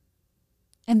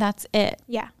 And that's it.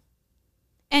 Yeah.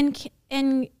 And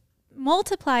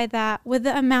multiply that with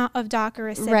the amount of DACA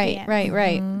recipients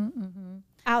Right.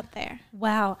 out there.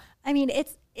 Wow. I mean,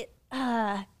 it's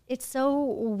so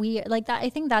weird. Like that, I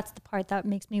think that's the part that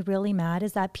makes me really mad,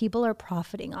 is that people are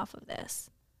profiting off of this.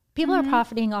 People are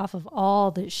profiting off of all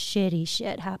the shitty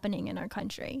shit happening in our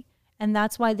country. And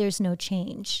that's why there's no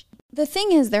change. The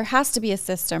thing is, there has to be a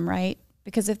system, right?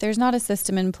 Because if there's not a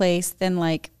system in place, then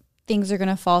like things are going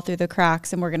to fall through the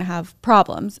cracks and we're going to have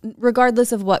problems,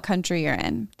 regardless of what country you're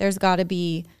in. There's got to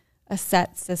be a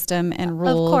set system and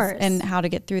rules and how to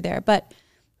get through there. But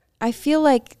I feel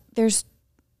like there's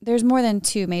more than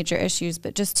two major issues,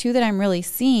 but just two that I'm really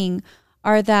seeing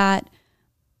are that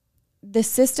the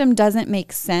system doesn't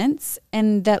make sense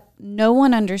and that no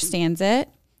one understands it,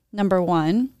 number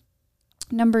one.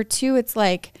 Number two, it's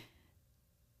like,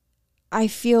 I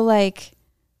feel like,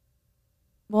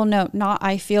 well, no, not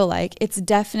I feel like, it's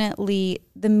definitely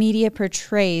the media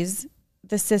portrays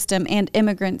the system and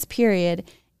immigrants, period,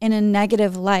 in a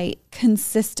negative light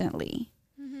consistently.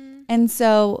 And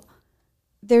so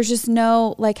there's just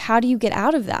no, like, how do you get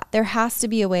out of that? There has to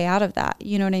be a way out of that.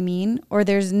 You know what I mean? Or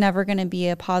there's never going to be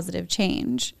a positive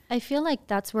change. I feel like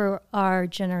that's where our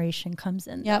generation comes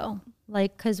in, though.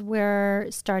 Like, because we're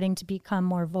starting to become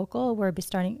more vocal. We're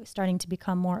starting to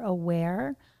become more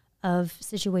aware of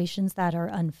situations that are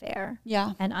unfair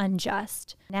and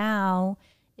unjust. Now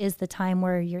is the time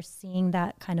where you're seeing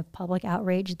that kind of public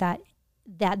outrage that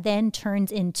then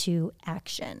turns into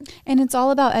action. And it's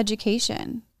all about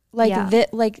education.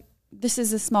 Like this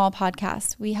is a small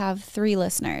podcast. We have 3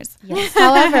 listeners. Yes.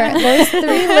 However, those 3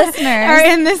 listeners Are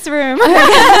in this room.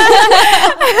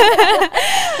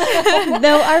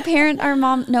 though our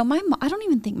mom, no, my mom, I don't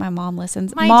even think my mom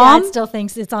listens. My Mom dad still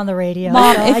thinks it's on the radio.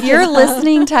 Mom, so if you're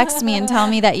listening, text me and tell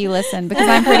me that you listen, because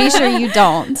I'm pretty sure you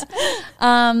don't.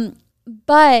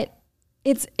 But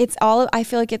it's all, I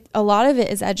feel like a lot of it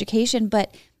is education,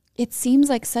 but it seems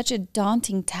like such a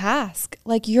daunting task.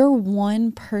 Like, you're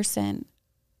one person.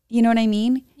 You know what I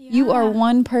mean? Yeah. You are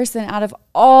one person out of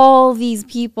all these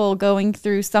people going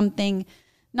through something,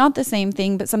 not the same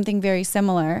thing, but something very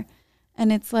similar.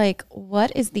 And it's like,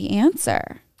 what is the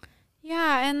answer?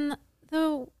 Yeah, and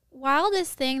the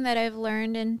wildest thing that I've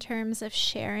learned in terms of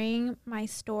sharing my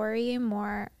story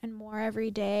more and more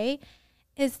every day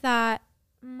is that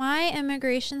my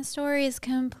immigration story is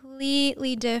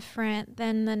completely different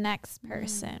than the next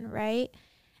person, right?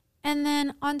 And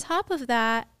then on top of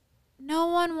that, no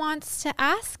one wants to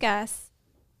ask us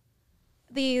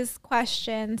these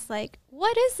questions like,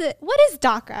 what is it? What is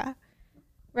DACA?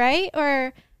 Right?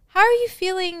 Or how are you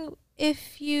feeling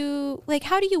if you, like,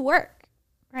 how do you work?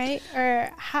 Right?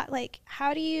 Or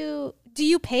how do you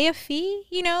pay a fee?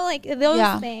 You know, like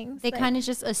those things. They like, kind of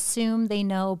just assume they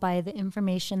know by the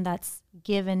information that's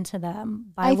given to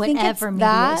them by whatever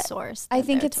media source. I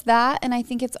think it's that. And I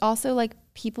think it's also like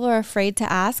people are afraid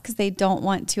to ask because they don't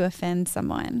want to offend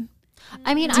someone.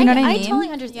 I mean, do you know what I mean? totally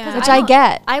understand. Which I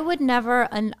get. I would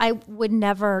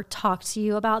never talk to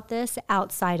you about this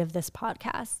outside of this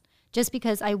podcast, just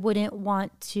because I wouldn't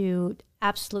want to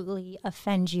absolutely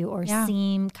offend you or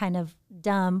seem kind of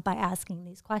dumb by asking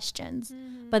these questions.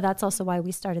 But that's also why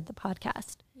we started the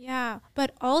podcast. Yeah.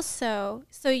 But also,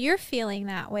 so you're feeling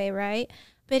that way, right?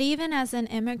 But even as an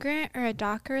immigrant or a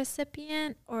DACA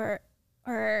recipient or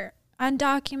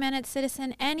undocumented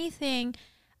citizen, anything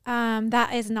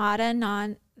that is not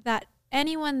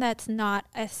anyone that's not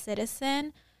a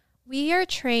citizen, we are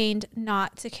trained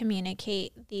not to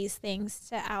communicate these things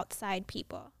to outside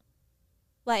people.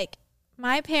 Like,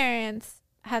 my parents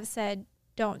have said,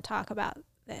 don't talk about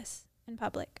this in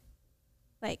public.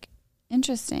 Like,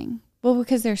 interesting. Well,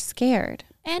 because they're scared.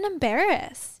 And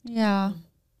embarrassed. Yeah.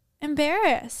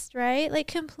 Embarrassed, right? Like,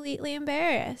 completely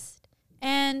embarrassed.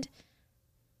 And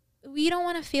we don't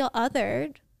want to feel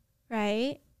othered,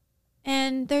 right?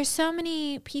 And there's so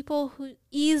many people who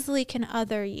easily can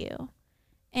other you.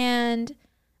 And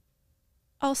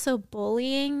also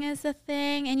bullying is a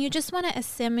thing. And you just want to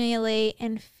assimilate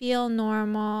and feel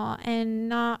normal and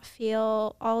not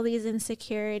feel all these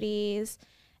insecurities.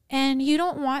 And you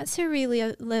don't want to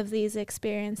relive these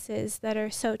experiences that are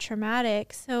so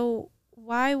traumatic. So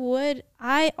why would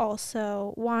I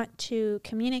also want to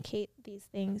communicate these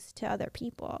things to other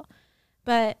people?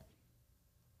 But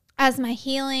as my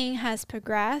healing has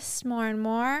progressed more and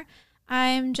more,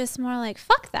 I'm just more like,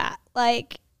 fuck that.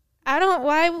 Like,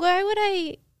 why would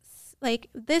I, like,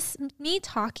 this, me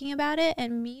talking about it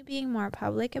and me being more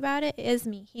public about it is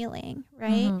me healing,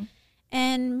 right?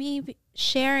 And me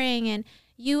sharing and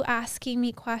you asking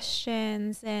me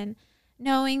questions and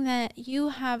knowing that you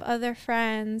have other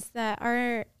friends that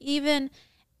are even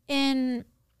in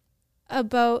a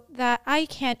boat that I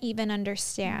can't even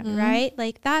understand, right?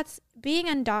 Like, that's being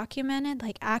undocumented,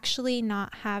 like actually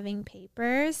not having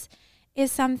papers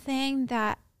is something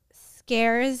that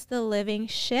scares the living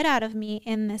shit out of me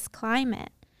in this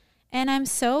climate. And I'm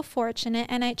so fortunate,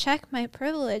 and I check my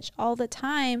privilege all the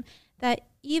time, that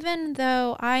even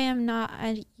though I am not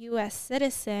a U.S.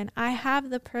 citizen, I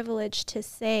have the privilege to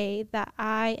say that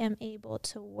I am able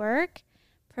to work,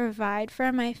 provide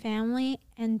for my family,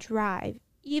 and drive,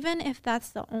 even if that's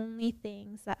the only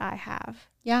things that I have.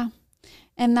 Yeah.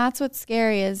 And that's what's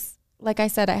scary is, like I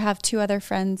said, I have two other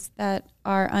friends that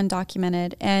are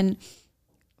undocumented. And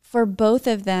for both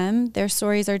of them, their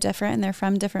stories are different and they're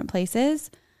from different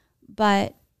places.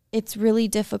 But it's really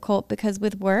difficult because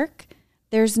with work,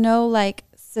 there's no like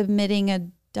submitting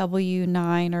a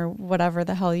W-9 or whatever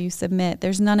the hell you submit.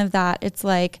 There's none of that. It's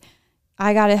like,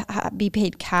 I got to be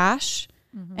paid cash.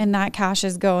 And that cash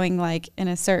is going like in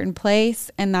a certain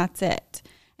place and that's it.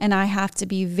 And I have to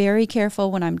be very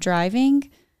careful when I'm driving.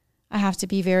 I have to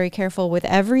be very careful with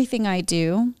everything I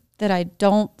do that I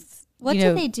don't. What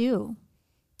do they do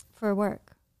for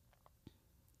work?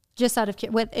 Just out of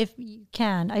if you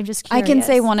can, I'm just curious. I can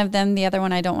say one of them. The other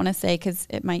one I don't want to say because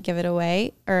it might give it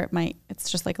away, or it's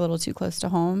just like a little too close to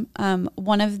home.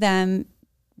 One of them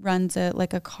runs a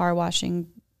car washing.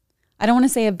 I don't want to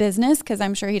say a business because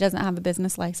I'm sure he doesn't have a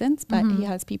business license, but he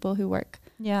has people who work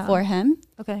for him.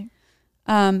 Okay.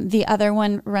 The other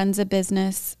one runs a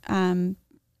business,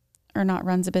 or not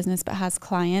runs a business, but has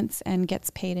clients and gets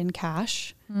paid in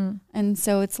cash. And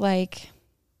so it's like,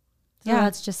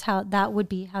 that's just that would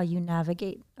be how you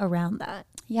navigate around that.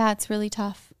 Yeah, it's really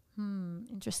tough.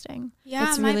 Interesting. Yeah,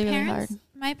 it's really hard.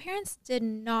 My parents did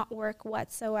not work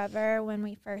whatsoever when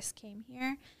we first came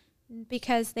here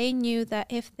because they knew that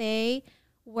if they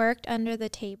worked under the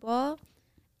table,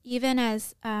 even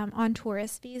as on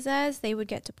tourist visas, they would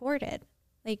get deported.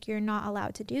 Like, you're not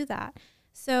allowed to do that.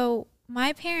 So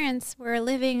my parents were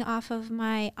living off of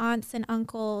my aunts and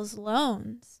uncles'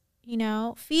 loans,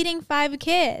 feeding 5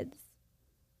 kids.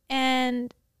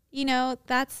 And,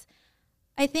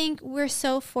 I think we're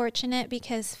so fortunate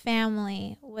because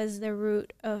family was the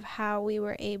root of how we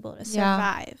were able to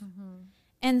survive.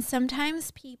 And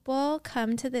sometimes people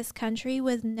come to this country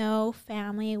with no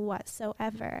family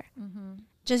whatsoever.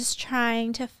 just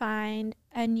trying to find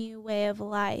a new way of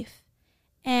life.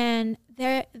 And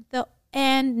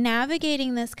and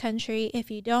navigating this country, if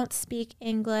you don't speak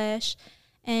English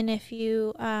and if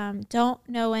you don't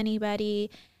know anybody,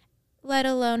 let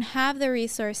alone have the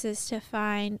resources to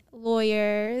find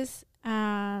lawyers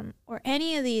or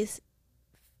any of these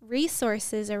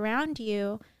resources around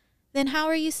you, then how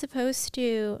are you supposed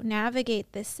to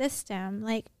navigate this system?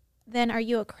 Like, then are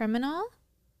you a criminal?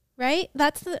 Right?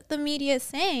 That's the media is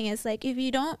saying, is like, if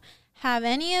you don't have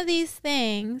any of these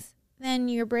things, then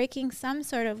you're breaking some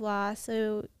sort of law,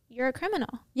 so you're a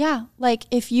criminal. Yeah. Like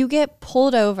if you get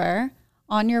pulled over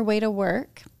on your way to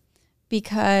work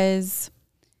because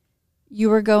you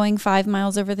were going 5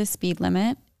 miles over the speed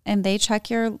limit and they check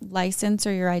your license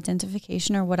or your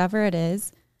identification or whatever it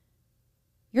is,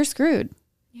 you're screwed.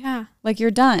 Yeah. Like you're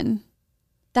done.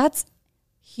 That's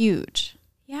huge.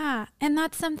 Yeah. And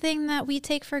that's something that we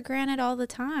take for granted all the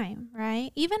time,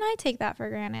 right? Even I take that for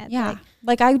granted. Yeah.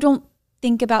 Like I don't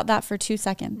think about that for 2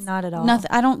 seconds. Not at all. Nothing.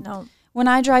 I don't. No. When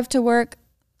I drive to work,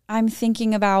 I'm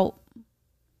thinking about,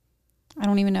 I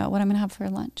don't even know what I'm going to have for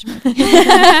lunch.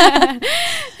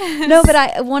 No,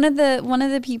 but one of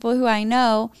the people who I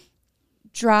know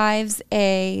drives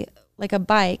a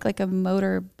bike, like a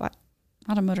motor,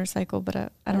 not a motorcycle, but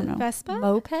I don't know. Vespa?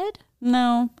 Moped?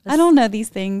 No, I don't know these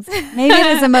things. Maybe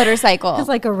it was a motorcycle. It's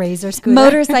like a razor scooter.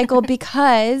 Motorcycle,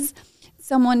 because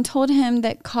someone told him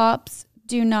that cops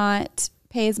do not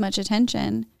pay as much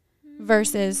attention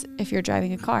versus if you're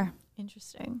driving a car.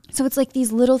 Interesting. So it's like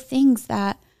these little things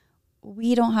that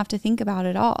we don't have to think about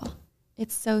at all.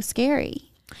 It's so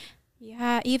scary.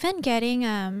 Yeah, even getting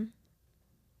a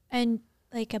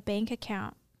bank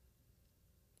account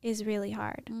is really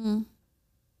hard. Mm.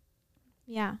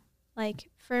 Yeah. Like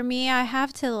for me, I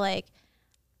have to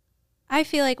I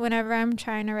feel like whenever I'm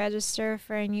trying to register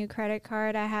for a new credit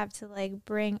card, I have to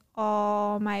bring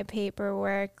all my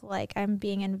paperwork, like I'm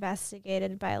being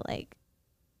investigated by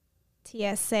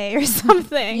TSA or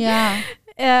something. Yeah.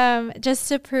 Just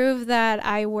to prove that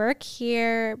I work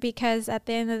here, because at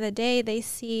the end of the day, they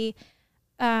see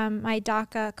my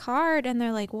DACA card and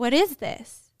they're like, what is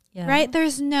this? Yeah. Right?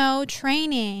 There's no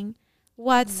training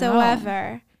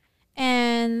whatsoever. No.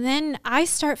 And then I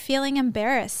start feeling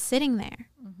embarrassed sitting there.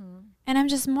 Mm-hmm. And I'm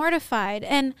just mortified.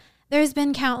 And there's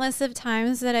been countless of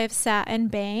times that I've sat in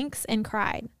banks and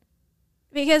cried.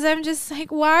 Because I'm just like,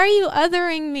 why are you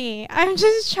othering me? I'm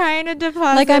just trying to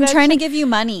deposit. Like I'm trying to give you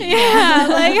money. Yeah,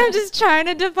 I'm just trying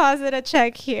to deposit a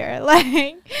check here.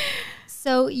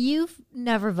 So you've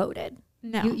never voted?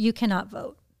 No. You cannot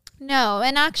vote? No.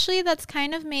 And actually that's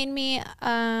kind of made me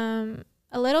a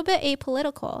little bit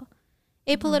apolitical.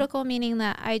 Apolitical meaning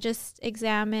that I just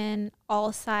examine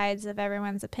all sides of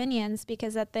everyone's opinions,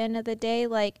 because at the end of the day,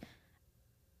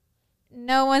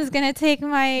 no one's going to take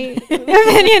my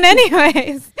opinion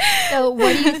anyways. So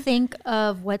what do you think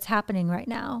of what's happening right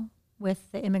now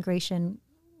with the immigration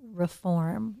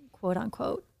reform, quote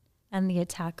unquote, and the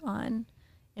attack on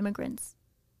immigrants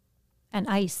and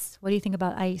ICE? What do you think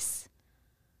about ICE?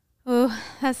 Oh,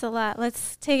 that's a lot.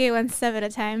 Let's take it one step at a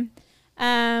time.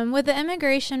 With the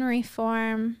immigration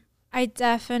reform, I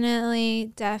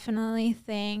definitely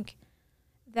think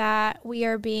that we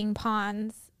are being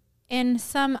pawns in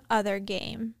some other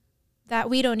game that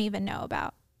we don't even know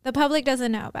about. The public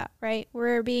doesn't know about, right?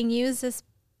 We're being used as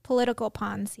political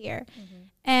pawns here. Mm-hmm.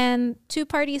 And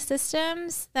two-party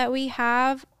systems that we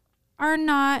have are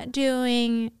not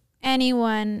doing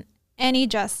anyone any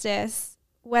justice,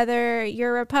 whether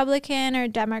you're Republican or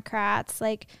Democrats.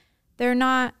 They're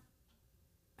not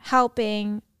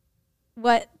helping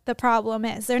what the problem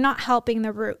is. They're not helping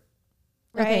the root,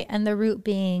 right? Okay, and the root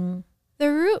being?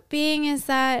 The root being is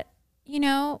that,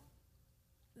 the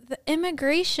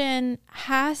immigration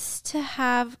has to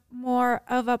have more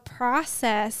of a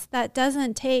process that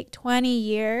doesn't take 20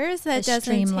 years. That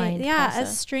doesn't take, a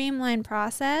streamlined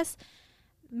process.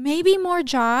 Maybe more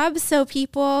jobs so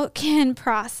people can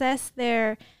process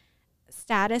their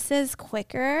statuses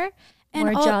quicker. And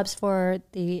more jobs for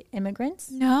the immigrants?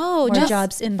 No. More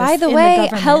jobs in the By the way,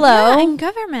 hello. Yeah, in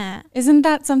government. Isn't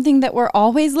that something that we're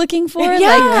always looking for?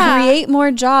 Yeah. Create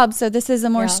more jobs. So this is a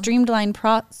more streamlined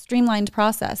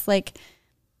process.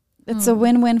 It's a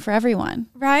win-win for everyone.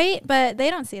 Right? But they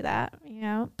don't see that,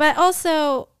 But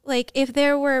also, if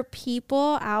there were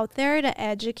people out there to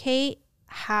educate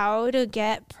how to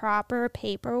get proper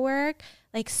paperwork,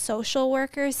 social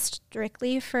workers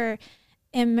strictly for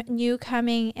new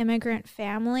coming immigrant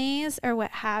families or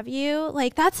what have you,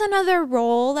 that's another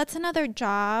role, that's another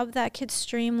job that could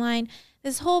streamline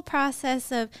this whole process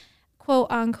of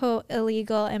quote unquote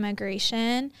illegal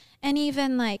immigration. And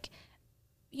even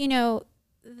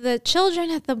the children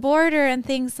at the border and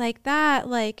things like that,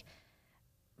 like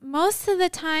most of the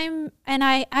time, and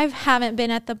I haven't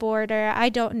been at the border. I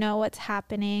don't know what's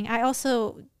happening. I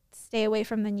also stay away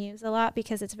from the news a lot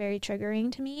because it's very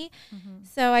triggering to me. Mm-hmm.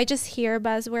 So I just hear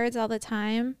buzzwords all the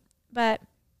time. But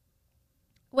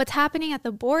what's happening at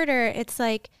the border, it's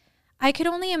like, I could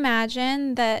only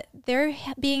imagine that they're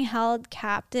being held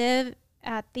captive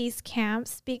at these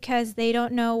camps because they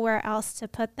don't know where else to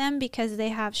put them because they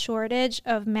have shortage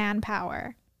of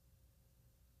manpower.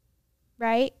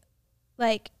 Right?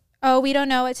 Like, oh, we don't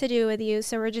know what to do with you,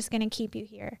 so we're just going to keep you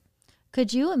here.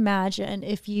 Could you imagine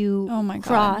if you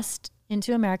crossed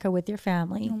into America with your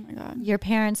family? Oh my God. Your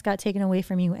parents got taken away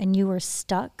from you and you were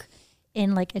stuck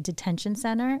in like a detention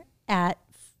center at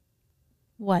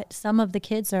what? Some of the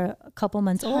kids are a couple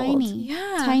months old.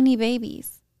 Yeah. Tiny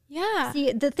babies. Yeah.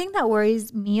 See, the thing that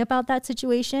worries me about that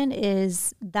situation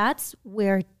is that's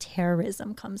where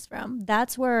terrorism comes from.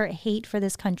 That's where hate for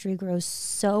this country grows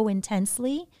so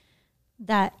intensely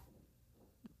that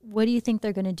what do you think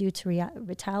they're going to do to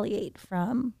retaliate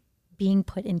from being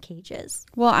put in cages?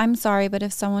 Well, I'm sorry, but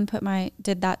if someone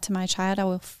did that to my child, I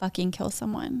will fucking kill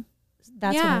someone.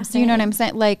 That's what I'm saying. You know what I'm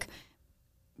saying? Like,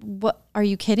 what? Are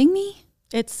you kidding me?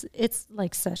 It's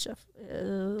like such a...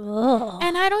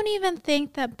 And I don't even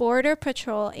think that Border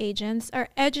Patrol agents are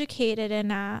educated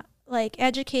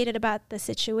about the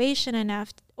situation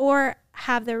enough or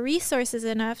have the resources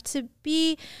enough to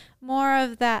be more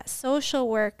of that social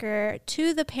worker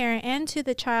to the parent and to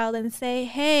the child and say,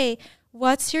 hey,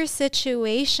 what's your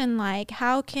situation like?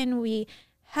 How can we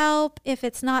help? If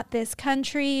it's not this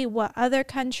country, what other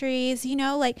countries? You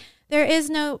know, like there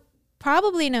is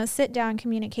probably no sit-down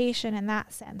communication in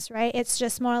that sense, right? It's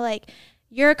just more like,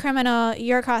 you're a criminal,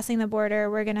 you're crossing the border,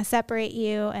 we're going to separate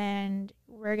you and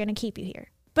we're going to keep you here.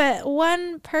 But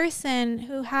one person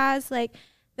who has like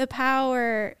the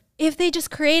power, if they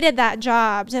just created that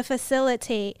job to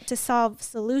facilitate, to solve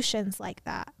solutions like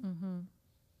that. Mm-hmm.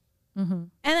 Mm-hmm.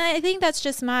 And I think that's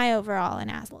just my overall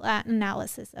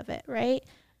analysis of it, right?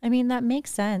 I mean, that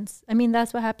makes sense. I mean,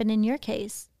 that's what happened in your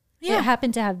case. Yeah. It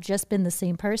happened to have just been the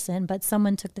same person, but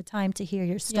someone took the time to hear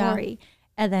your story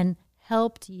and then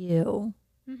helped you.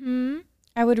 Mm-hmm.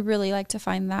 I would really like to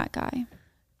find that guy.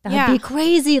 That would be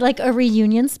crazy, like a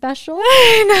reunion special.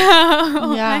 I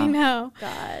know. Yeah. I know.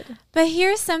 God. But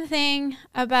here's something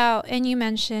about, and you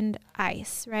mentioned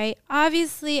ICE, right?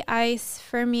 Obviously, ICE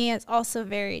for me is also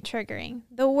very triggering.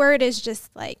 The word is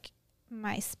just like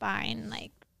my spine,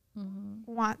 like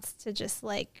wants to just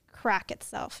like crack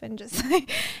itself and just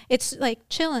like, it's like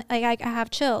chilling. Like I have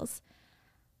chills.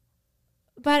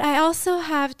 But I also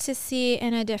have to see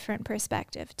in a different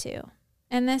perspective too.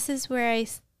 And this is where I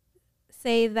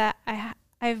say that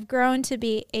I've grown to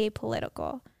be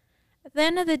apolitical. At the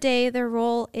end of the day, the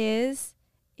role is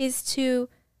to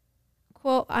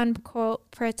quote unquote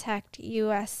protect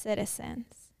U.S.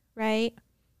 citizens, right?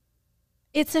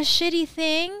 It's a shitty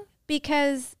thing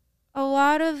because a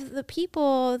lot of the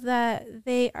people that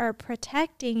they are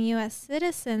protecting U.S.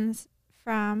 citizens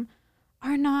from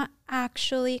are not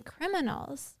actually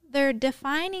criminals. They're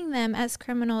defining them as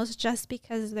criminals just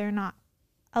because they're not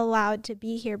allowed to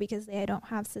be here because they don't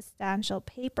have substantial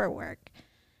paperwork.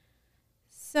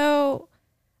 So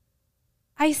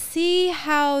I see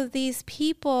how these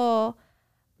people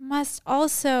must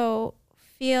also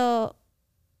feel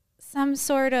some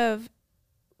sort of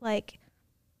like,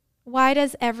 why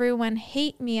does everyone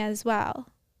hate me as well?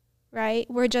 Right?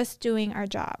 We're just doing our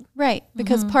job. Right.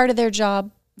 Because part of their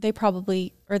job, they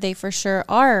for sure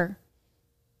are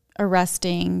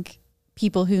arresting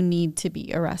people who need to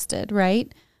be arrested,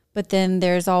 right? But then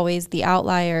there's always the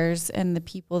outliers and the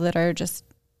people that are just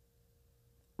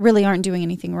really aren't doing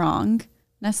anything wrong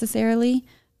necessarily.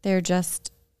 They're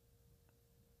just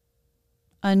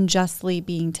unjustly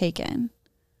being taken.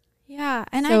 Yeah.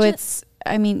 And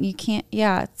you can't,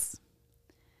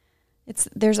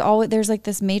 there's like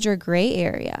this major gray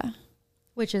area.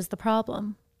 Which is the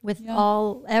problem with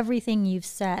everything you've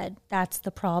said. That's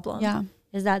the problem. Yeah.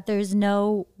 Is that there's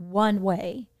no one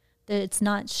way, that it's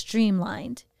not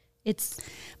streamlined.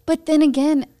 But then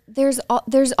again, there's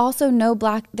also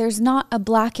there's not a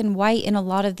black and white in a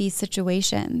lot of these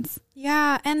situations.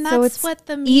 Yeah. And that's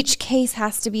each case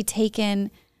has to be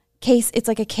taken it's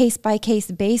like a case by case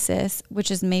basis,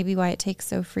 which is maybe why it takes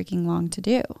so freaking long to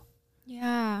do.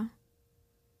 Yeah.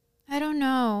 I don't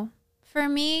know. For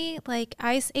me, like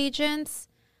ICE agents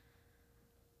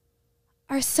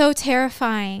are so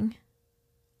terrifying.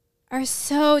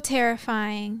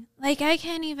 Like I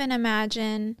can't even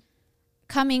imagine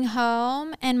coming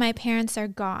home and my parents are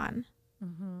gone.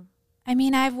 Mm-hmm. I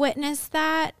mean, I've witnessed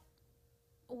that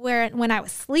when I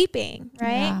was sleeping, right?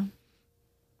 Yeah.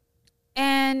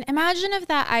 And imagine if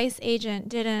that ICE agent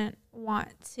didn't want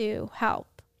to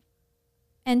help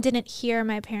and didn't hear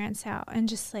my parents out and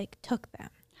just like took them.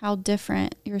 How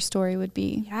different your story would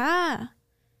be. Yeah.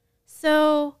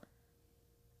 So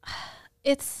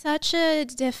it's such a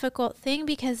difficult thing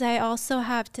because I also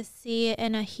have to see it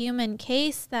in a human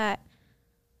case that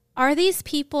are these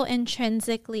people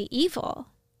intrinsically evil?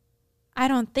 I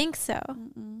don't think so.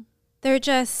 Mm-mm. They're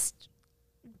just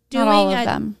Not all doing of a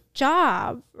them.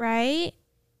 job, right?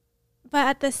 But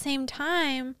at the same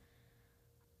time,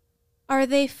 are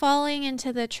they falling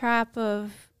into the trap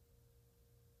of,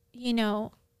 you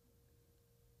know,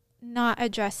 not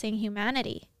addressing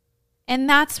humanity? And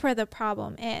that's where the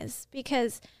problem is,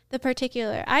 because the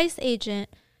particular ICE agent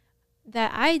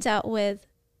that I dealt with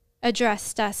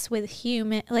addressed us with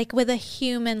with a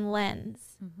human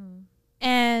lens. Mm-hmm.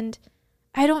 And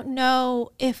I don't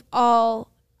know if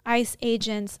all ICE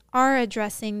agents are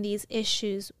addressing these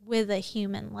issues with a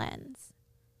human lens.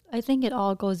 I think it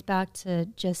all goes back to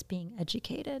just being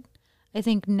educated. I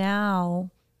think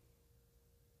now,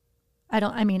 I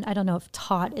don't know if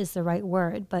taught is the right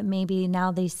word, but maybe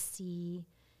now they see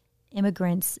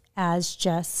immigrants as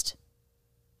just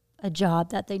a job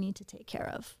that they need to take care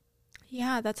of.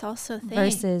 Yeah, that's also a thing.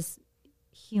 Versus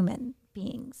human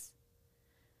beings.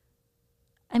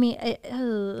 I mean,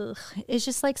 it's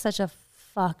just like such a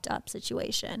fucked up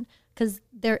situation because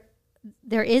there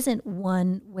isn't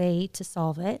one way to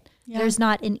solve it. Yeah. There's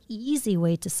not an easy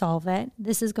way to solve it.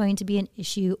 This is going to be an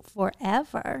issue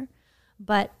forever.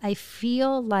 But I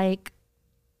feel like,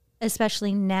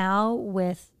 especially now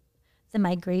with the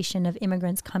migration of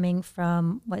immigrants coming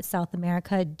from South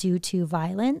America due to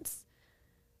violence,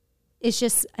 it's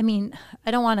just, I mean, I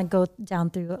don't want to go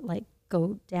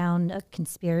down a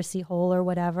conspiracy hole or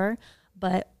whatever,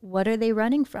 but what are they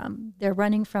running from? They're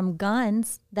running from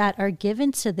guns that are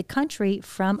given to the country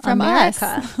from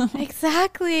America.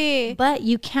 Exactly. But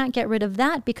you can't get rid of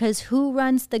that because who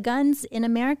runs the guns in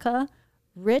America?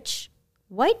 Rich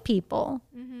white people.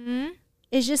 Mm-hmm.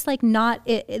 It's just like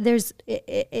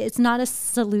it's not a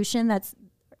solution.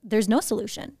 There's no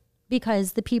solution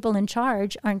because the people in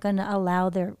charge aren't going to allow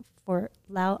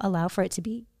for it to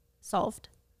be solved.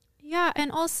 Yeah,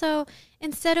 and also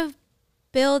instead of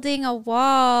building a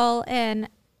wall and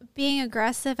being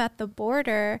aggressive at the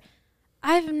border,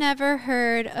 I've never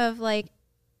heard of like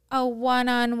a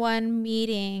one-on-one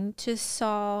meeting to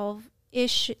solve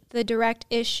the direct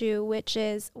issue, which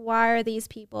is why are these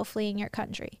people fleeing your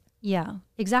country? Yeah,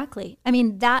 exactly. I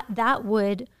mean, that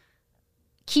would,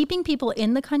 keeping people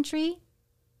in the country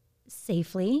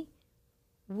safely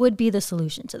would be the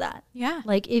solution to that. Yeah.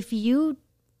 Like if you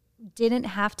didn't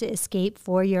have to escape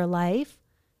for your life,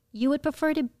 you would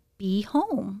prefer to be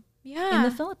home in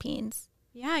the Philippines.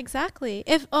 Yeah, exactly.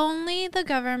 If only the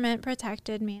government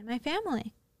protected me and my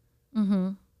family, Mm-hmm.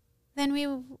 then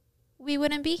we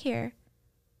wouldn't be here.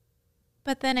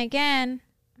 But then again,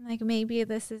 like maybe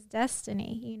this is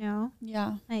destiny, you know?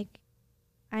 Yeah. Like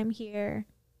I'm here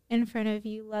in front of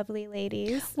you lovely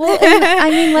ladies. Well, and, I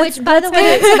mean, let's get into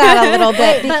that a little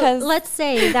bit because But let's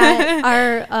say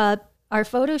that our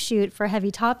photo shoot for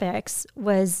Heavy Topics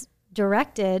was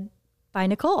directed by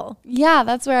Nicole. Yeah,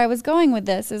 that's where I was going with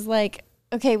this is like,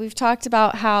 okay, we've talked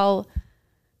about how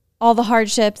all the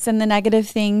hardships and the negative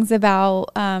things about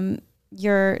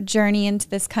your journey into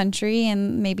this country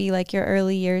and maybe like your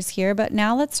early years here. But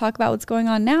now let's talk about what's going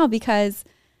on now because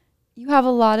you have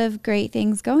a lot of great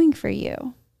things going for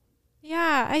you.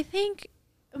 Yeah, I think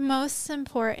most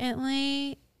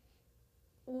importantly,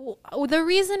 the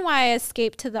reason why I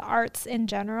escaped to the arts in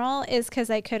general is because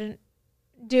I couldn't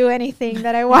do anything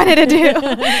that I wanted to do.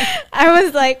 I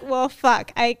was like, well,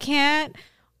 fuck, I can't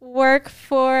work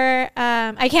for,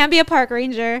 I can't be a park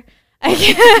ranger.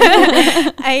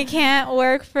 I can't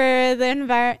work for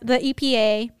the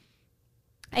EPA.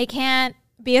 I can't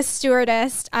be a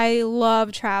stewardess. I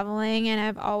love traveling and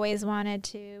I've always wanted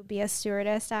to be a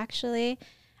stewardess actually.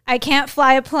 I can't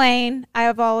fly a plane.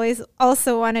 I've always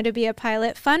also wanted to be a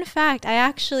pilot. Fun fact, I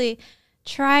actually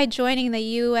tried joining the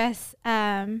U.S.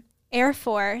 Air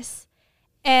Force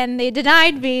and they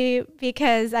denied me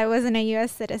because I wasn't a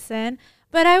U.S. citizen.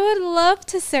 But I would love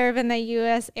to serve in the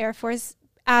U.S. Air Force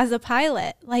as a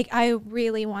pilot. Like I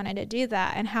really wanted to do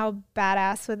that. And how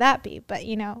badass would that be? But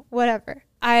you know, whatever.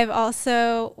 I've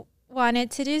also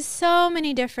wanted to do so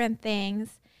many different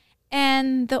things.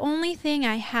 And the only thing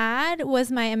I had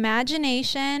was my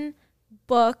imagination,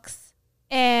 books,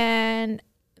 and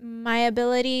my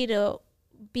ability to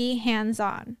be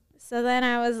hands-on. So then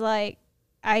I was like,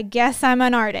 I guess I'm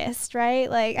an artist, right?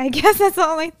 Like, I guess that's the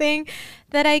only thing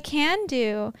that I can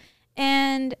do.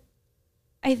 And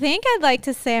I think I'd like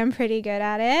to say I'm pretty good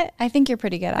at it. I think you're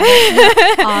pretty good at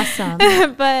it.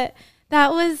 Awesome. But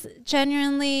that was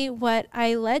genuinely what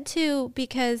I led to,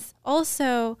 because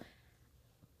also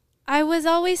I was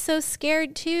always so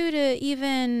scared too to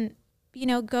even,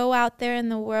 go out there in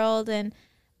the world and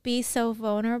be so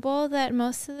vulnerable, that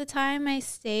most of the time I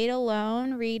stayed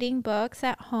alone, reading books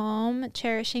at home,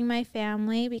 cherishing my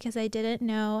family, because I didn't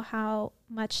know how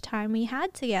much time we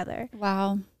had together.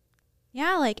 Wow.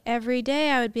 Yeah, like every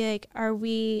day I would be like, are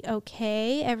we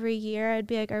okay? Every year I'd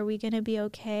be like, are we going to be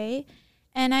okay?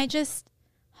 And I just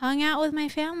hung out with my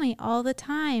family all the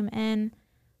time. And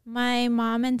my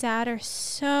mom and dad are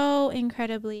so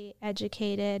incredibly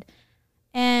educated.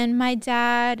 And my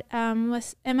dad and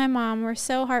my mom were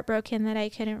so heartbroken that I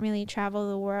couldn't really travel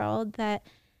the world, that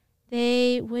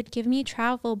they would give me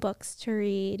travel books to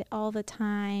read all the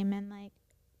time, and like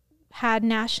had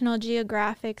National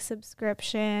Geographic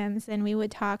subscriptions, and we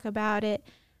would talk about it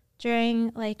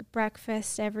during like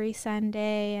breakfast every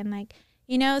Sunday. And like,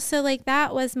 so like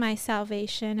that was my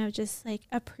salvation, of just like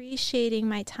appreciating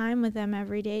my time with them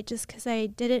every day, just because I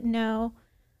didn't know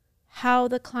how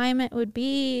the climate would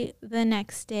be the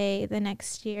next day, the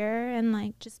next year, and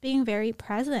like just being very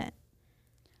present.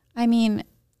 I mean,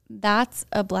 that's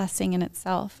a blessing in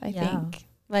itself, I think.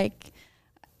 Like,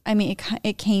 I mean,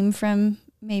 it came from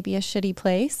maybe a shitty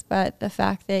place, but the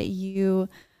fact that you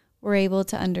were able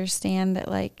to understand that,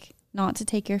 like, not to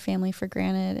take your family for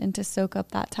granted and to soak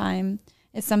up that time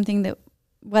is something that,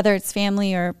 whether it's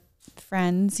family or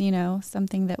friends,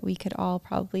 something that we could all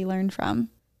probably learn from.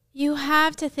 You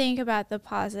have to think about the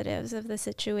positives of the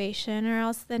situation, or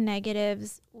else the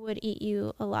negatives would eat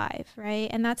you alive, right?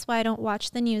 And that's why I don't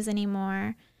watch the news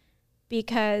anymore,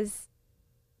 because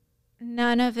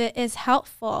none of it is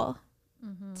helpful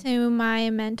to my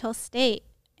mental state.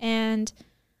 And,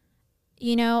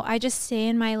 I just stay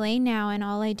in my lane now, and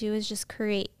all I do is just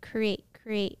create,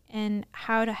 and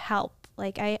how to help.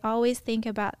 Like, I always think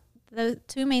about the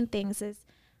two main things is,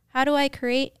 how do I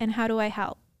create and how do I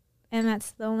help? And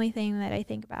that's the only thing that I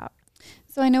think about.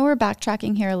 So I know we're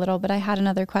backtracking here a little, but I had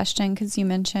another question, because you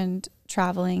mentioned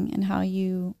traveling and how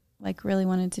you like really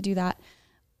wanted to do that.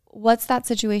 What's that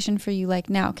situation for you like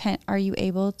now? Are you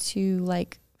able to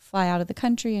like fly out of the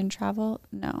country and travel?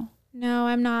 No,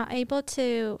 I'm not able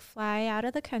to fly out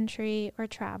of the country or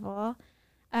travel.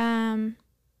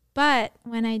 But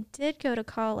when I did go to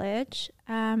college,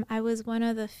 I was one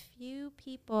of the few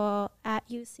people at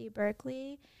UC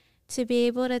Berkeley to be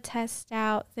able to test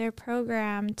out their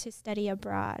program to study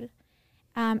abroad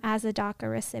as a DACA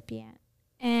recipient.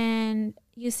 And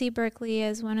UC Berkeley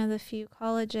is one of the few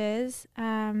colleges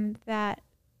that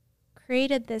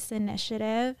created this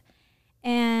initiative.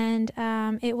 And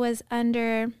it was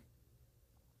under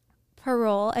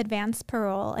parole, advanced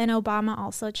parole. And Obama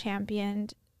also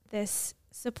championed this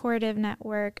supportive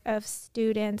network of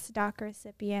students, DACA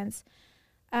recipients,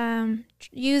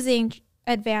 using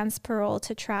advanced parole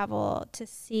to travel, to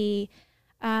see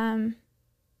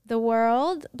the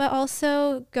world, but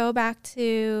also go back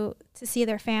to see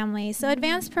their families. So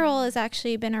advanced parole has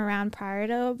actually been around prior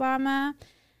to Obama,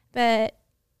 but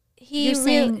you're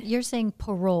saying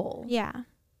parole. Yeah.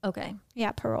 Okay.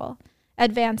 Yeah, parole.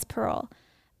 Advanced parole.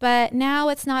 But now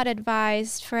it's not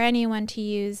advised for anyone to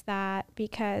use that,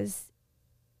 because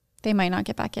they might not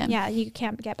get back in. Yeah, you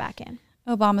can't get back in.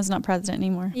 Obama's not president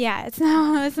anymore. Yeah, it's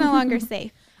no longer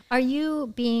safe. Are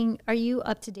you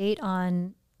up to date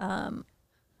on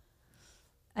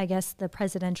I guess the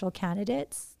presidential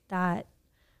candidates that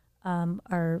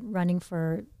are running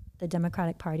for the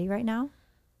Democratic Party right now?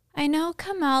 I know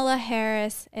Kamala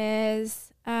Harris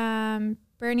is,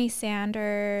 Bernie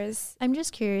Sanders. I'm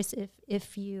just curious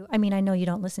if you, I mean, I know you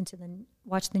don't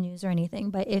watch the news or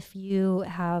anything, but if you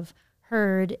have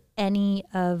heard any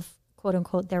of quote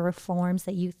unquote their reforms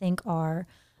that you think are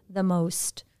the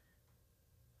most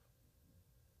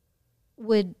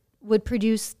would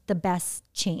produce the best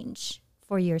change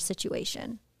for your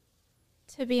situation.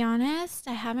 To be honest,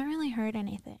 I haven't really heard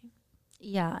anything.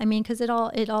 Yeah, I mean, because it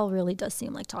all really does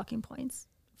seem like talking points.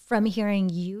 From hearing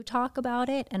you talk about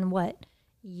it and what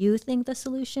you think the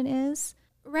solution is.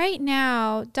 Right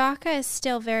now, DACA is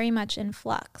still very much in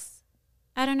flux.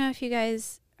 I don't know if you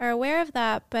guys are aware of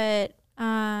that, but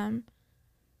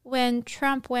when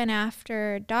Trump went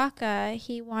after DACA,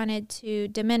 he wanted to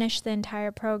diminish the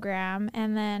entire program,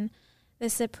 and then the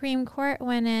Supreme Court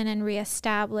went in and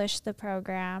reestablished the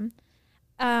program.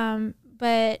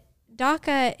 But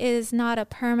DACA is not a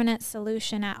permanent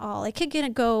solution at all. It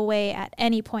could go away at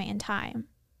any point in time.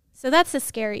 So that's the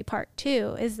scary part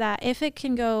too, is that if it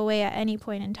can go away at any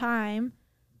point in time,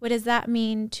 what does that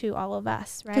mean to all of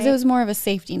us, right? Because it was more of a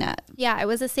safety net. Yeah, it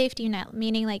was a safety net,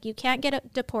 meaning like you can't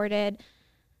get deported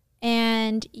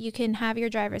and you can have your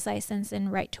driver's license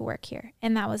and right to work here.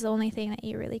 And that was the only thing that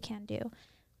you really can do.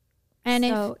 And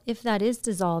so if that is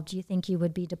dissolved, do you think you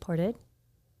would be deported?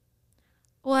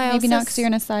 Well, maybe not because you're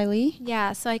an asylee.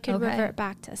 Yeah, so I could revert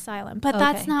back to asylum. But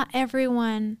that's not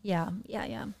everyone. Yeah.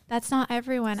 That's not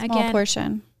everyone. Small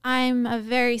portion. I'm a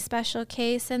very special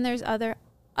case, and there's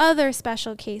other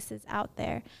special cases out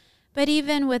there. But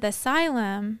even with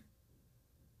asylum,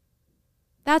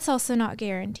 that's also not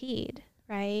guaranteed,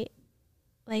 right?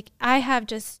 Like, I have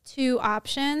just 2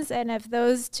 options, and if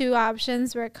those 2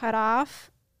 options were cut off,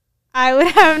 I would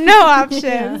have no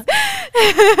options.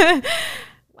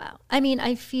 Wow. I mean,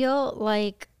 I feel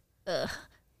like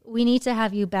we need to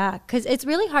have you back, because it's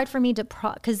really hard for me to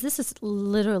because this is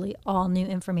literally all new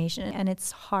information, and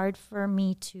it's hard for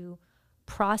me to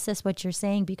process what you're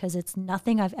saying because it's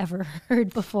nothing I've ever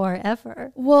heard before,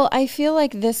 ever. Well, I feel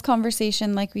like this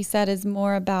conversation, like we said, is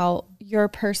more about your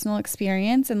personal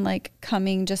experience and like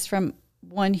coming just from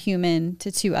one human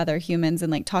to 2 other humans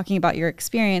and like talking about your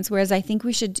experience. Whereas I think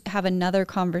we should have another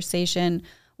conversation,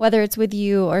 whether it's with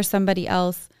you or somebody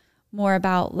else, more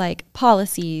about like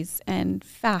policies and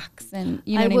facts and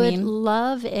you know what I mean? I would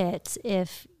love it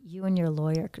if you and your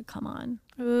lawyer could come on.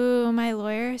 Ooh, my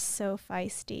lawyer is so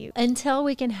feisty. Until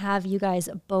we can have you guys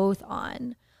both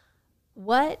on,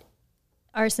 what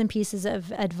are some pieces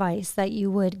of advice that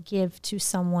you would give to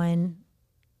someone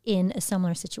in a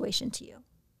similar situation to you?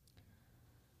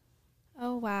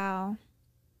 Oh, wow.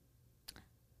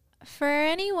 For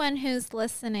anyone who's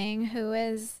listening who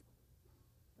is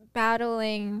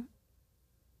battling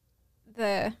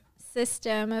the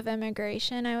system of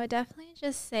immigration, I would definitely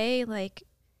just say, like,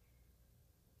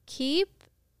 keep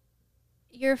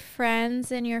your friends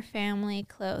and your family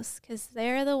close, because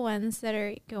they're the ones that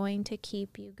are going to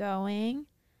keep you going.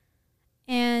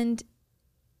 And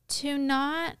to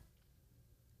not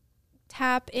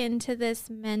tap into this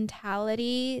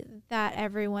mentality that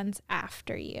everyone's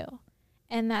after you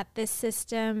and that this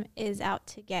system is out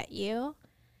to get you.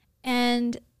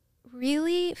 And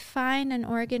really find an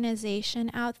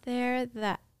organization out there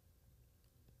that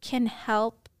can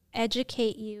help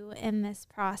educate you in this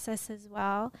process as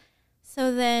well.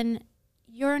 So then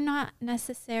you're not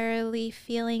necessarily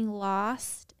feeling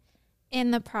lost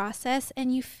in the process,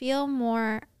 and you feel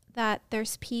more that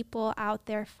there's people out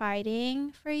there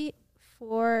fighting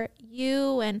for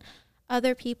you and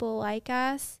other people like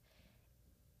us.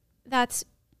 That's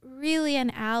really an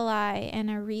ally and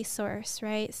a resource,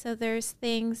 right? So there's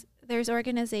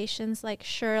organizations like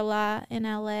Sherla in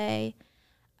LA.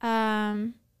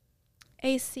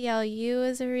 ACLU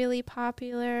is a really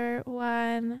popular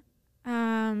one.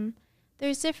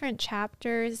 There's different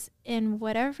chapters in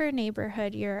whatever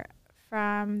neighborhood you're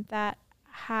from that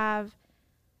have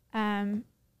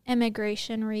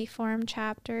immigration reform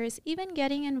chapters. Even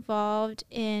getting involved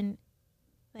in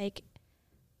like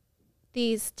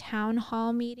these town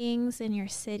hall meetings in your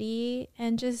city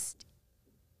and just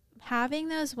having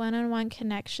those one-on-one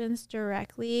connections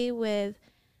directly with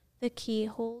the key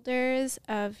holders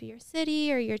of your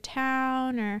city or your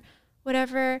town or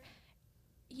whatever,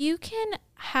 you can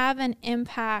have an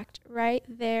impact right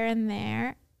there and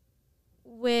there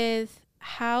with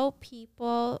how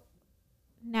people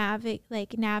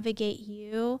navigate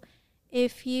you.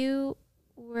 If you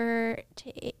were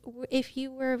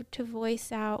to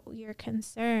voice out your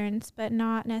concerns, but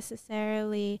not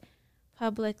necessarily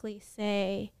publicly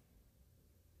say,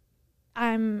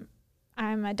 I'm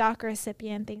a DACA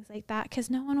recipient, things like that, because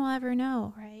no one will ever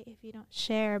know, right, if you don't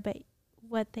share. But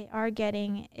what they are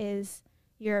getting is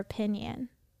your opinion,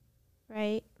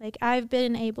 right? Like, I've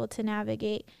been able to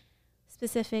navigate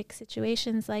specific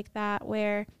situations like that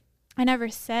where I never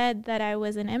said that I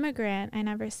was an immigrant. I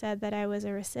never said that I was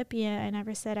a recipient. I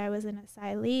never said I was an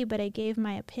asylee, but I gave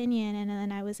my opinion, and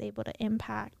then I was able to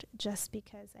impact just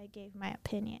because I gave my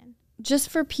opinion. Just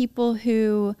for people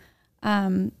who,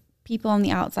 people on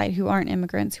the outside who aren't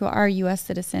immigrants, who are U.S.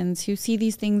 citizens, who see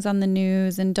these things on the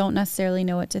news and don't necessarily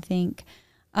know what to think.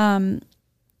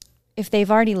 If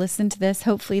they've already listened to this,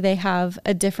 hopefully they have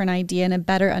a different idea and a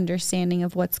better understanding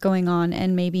of what's going on,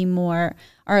 and maybe are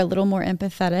a little more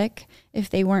empathetic if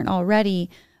they weren't already.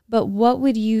 But what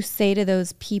would you say to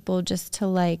those people just to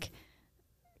like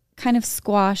kind of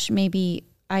squash maybe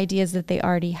ideas that they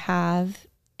already have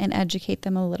and educate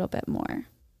them a little bit more?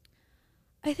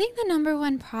 I think the number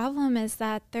one problem is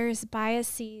that there's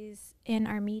biases in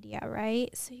our media, right?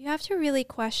 So you have to really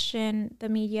question the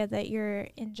media that you're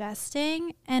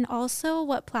ingesting and also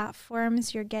what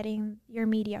platforms you're getting your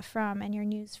media from and your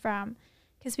news from.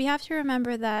 Because we have to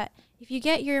remember that if you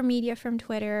get your media from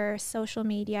Twitter or social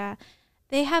media,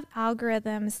 they have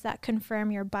algorithms that confirm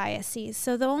your biases.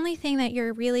 So the only thing that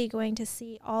you're really going to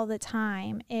see all the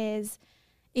time is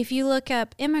if you look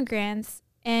up immigrants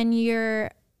and you're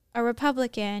a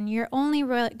Republican, you're only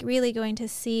really going to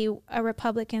see a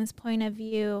Republican's point of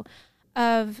view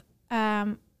of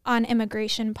on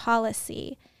immigration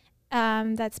policy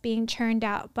that's being churned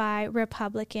out by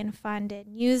Republican-funded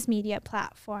news media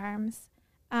platforms.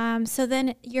 So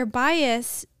then your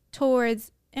bias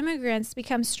towards immigrants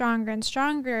becomes stronger and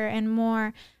stronger and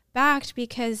more backed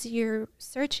because you're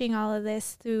searching all of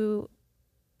this through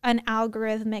an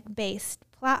algorithmic-based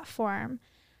platform.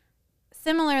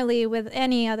 Similarly with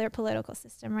any other political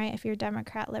system, right? If you're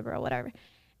Democrat, liberal, whatever.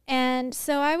 And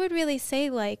so I would really say,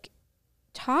 like,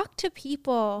 talk to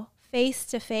people face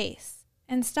to face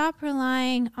and stop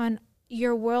relying on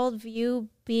your worldview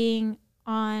being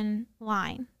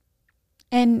online.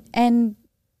 And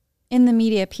in the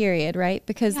media period, right?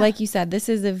 Because like you said, this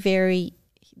is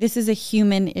a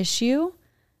human issue,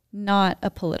 not a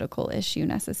political issue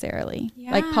necessarily.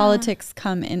 Yeah. Like politics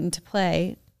come into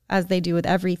play as they do with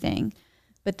everything.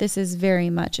 But this is very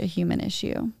much a human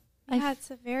issue. Yeah, it's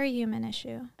a very human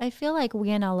issue. I feel like we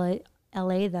in LA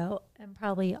though, and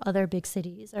probably other big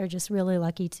cities, are just really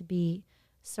lucky to be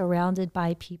surrounded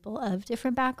by people of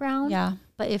different backgrounds. Yeah.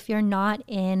 But if you're not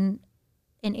in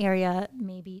an area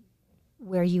maybe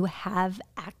where you have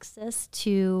access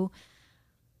to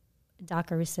a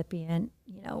DACA recipient,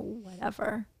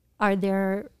 whatever, are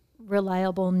there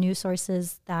reliable news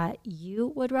sources that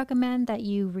you would recommend that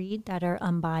you read that are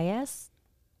unbiased?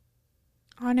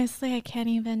 Honestly, I can't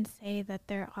even say that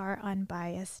there are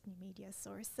unbiased media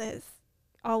sources.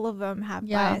 All of them have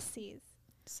biases.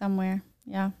 Somewhere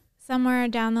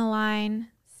down the line,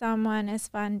 someone is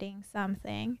funding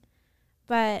something.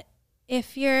 But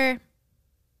if you're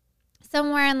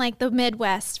somewhere in like the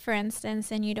Midwest, for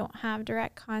instance, and you don't have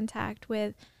direct contact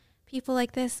with people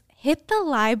like this, hit the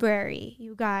library,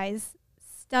 you guys.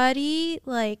 Study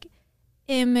like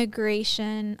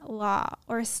immigration law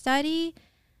or study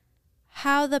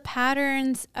how the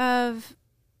patterns of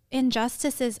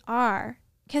injustices are.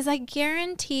 Because I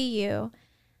guarantee you,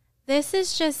 this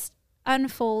is just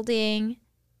unfolding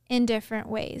in different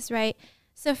ways, right?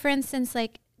 So for instance,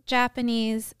 like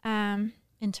Japanese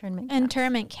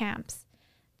internment camps.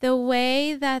 The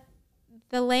way that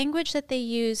the language that they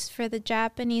use for the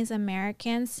Japanese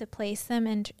Americans to place them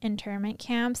in internment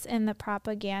camps and the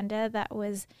propaganda that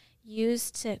was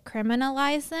used to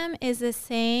criminalize them is the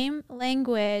same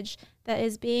language that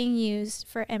is being used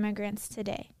for immigrants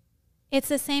today. It's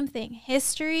the same thing.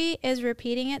 History is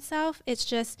repeating itself. It's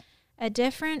just a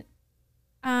different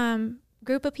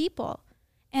group of people.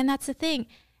 And that's the thing.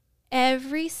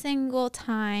 Every single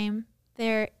time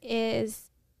there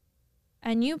is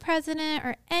a new president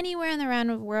or anywhere in the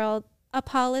round world, a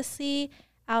policy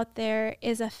out there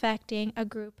is affecting a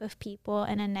group of people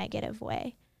in a negative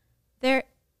way. There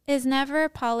is never a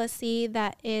policy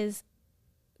that is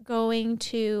going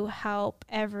to help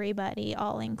everybody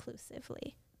all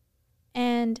inclusively.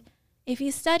 And if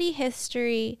you study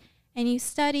history and you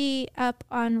study up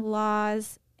on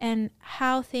laws and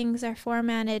how things are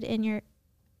formatted in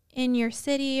your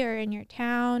city or in your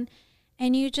town,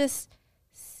 and you just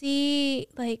see,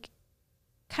 like,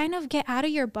 kind of get out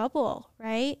of your bubble,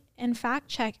 right? And fact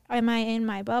check, am I in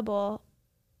my bubble?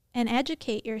 And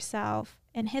educate yourself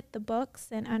and hit the books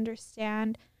and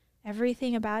understand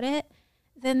everything about it,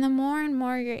 then the more and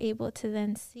more you're able to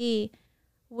then see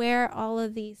where all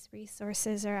of these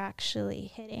resources are actually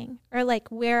hitting, or like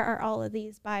where are all of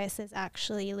these biases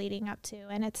actually leading up to.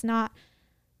 And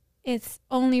it's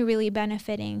only really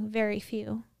benefiting very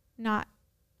few, not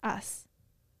us.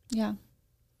 Yeah.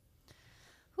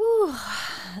 Ooh,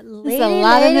 There's a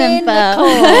lot of info.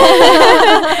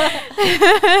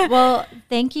 Well,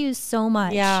 thank you so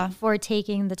much for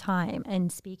taking the time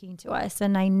and speaking to us.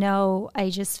 And I know I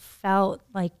just felt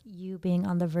like you being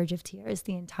on the verge of tears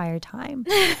the entire time.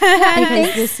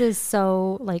 Because this is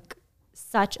so, like,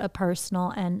 such a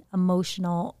personal and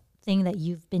emotional thing that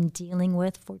you've been dealing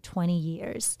with for 20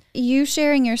 years. You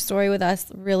sharing your story with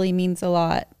us really means a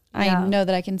lot. Yeah. I know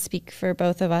that I can speak for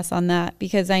both of us on that,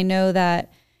 because I know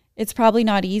that it's probably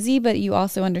not easy, but you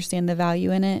also understand the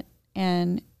value in it.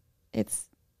 And it's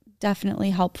definitely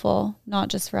helpful, not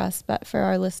just for us, but for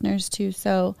our listeners too.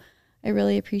 So I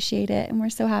really appreciate it. And we're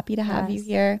so happy to have you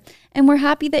here. And we're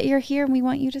happy that you're here and we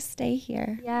want you to stay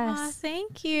here. Yes. Aw,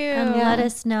 thank you. And let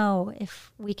us know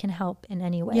if we can help in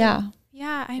any way. Yeah.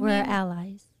 Yeah. We're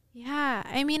allies. Yeah.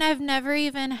 I mean, I've never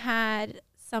even had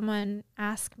someone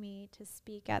ask me to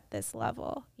speak at this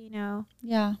level, you know?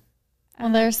 Yeah. Well,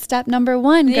 there's step number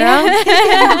 1, girl.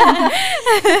 Yeah.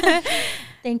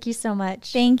 Thank you so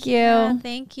much. Thank you.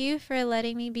 Thank you for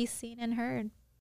letting me be seen and heard.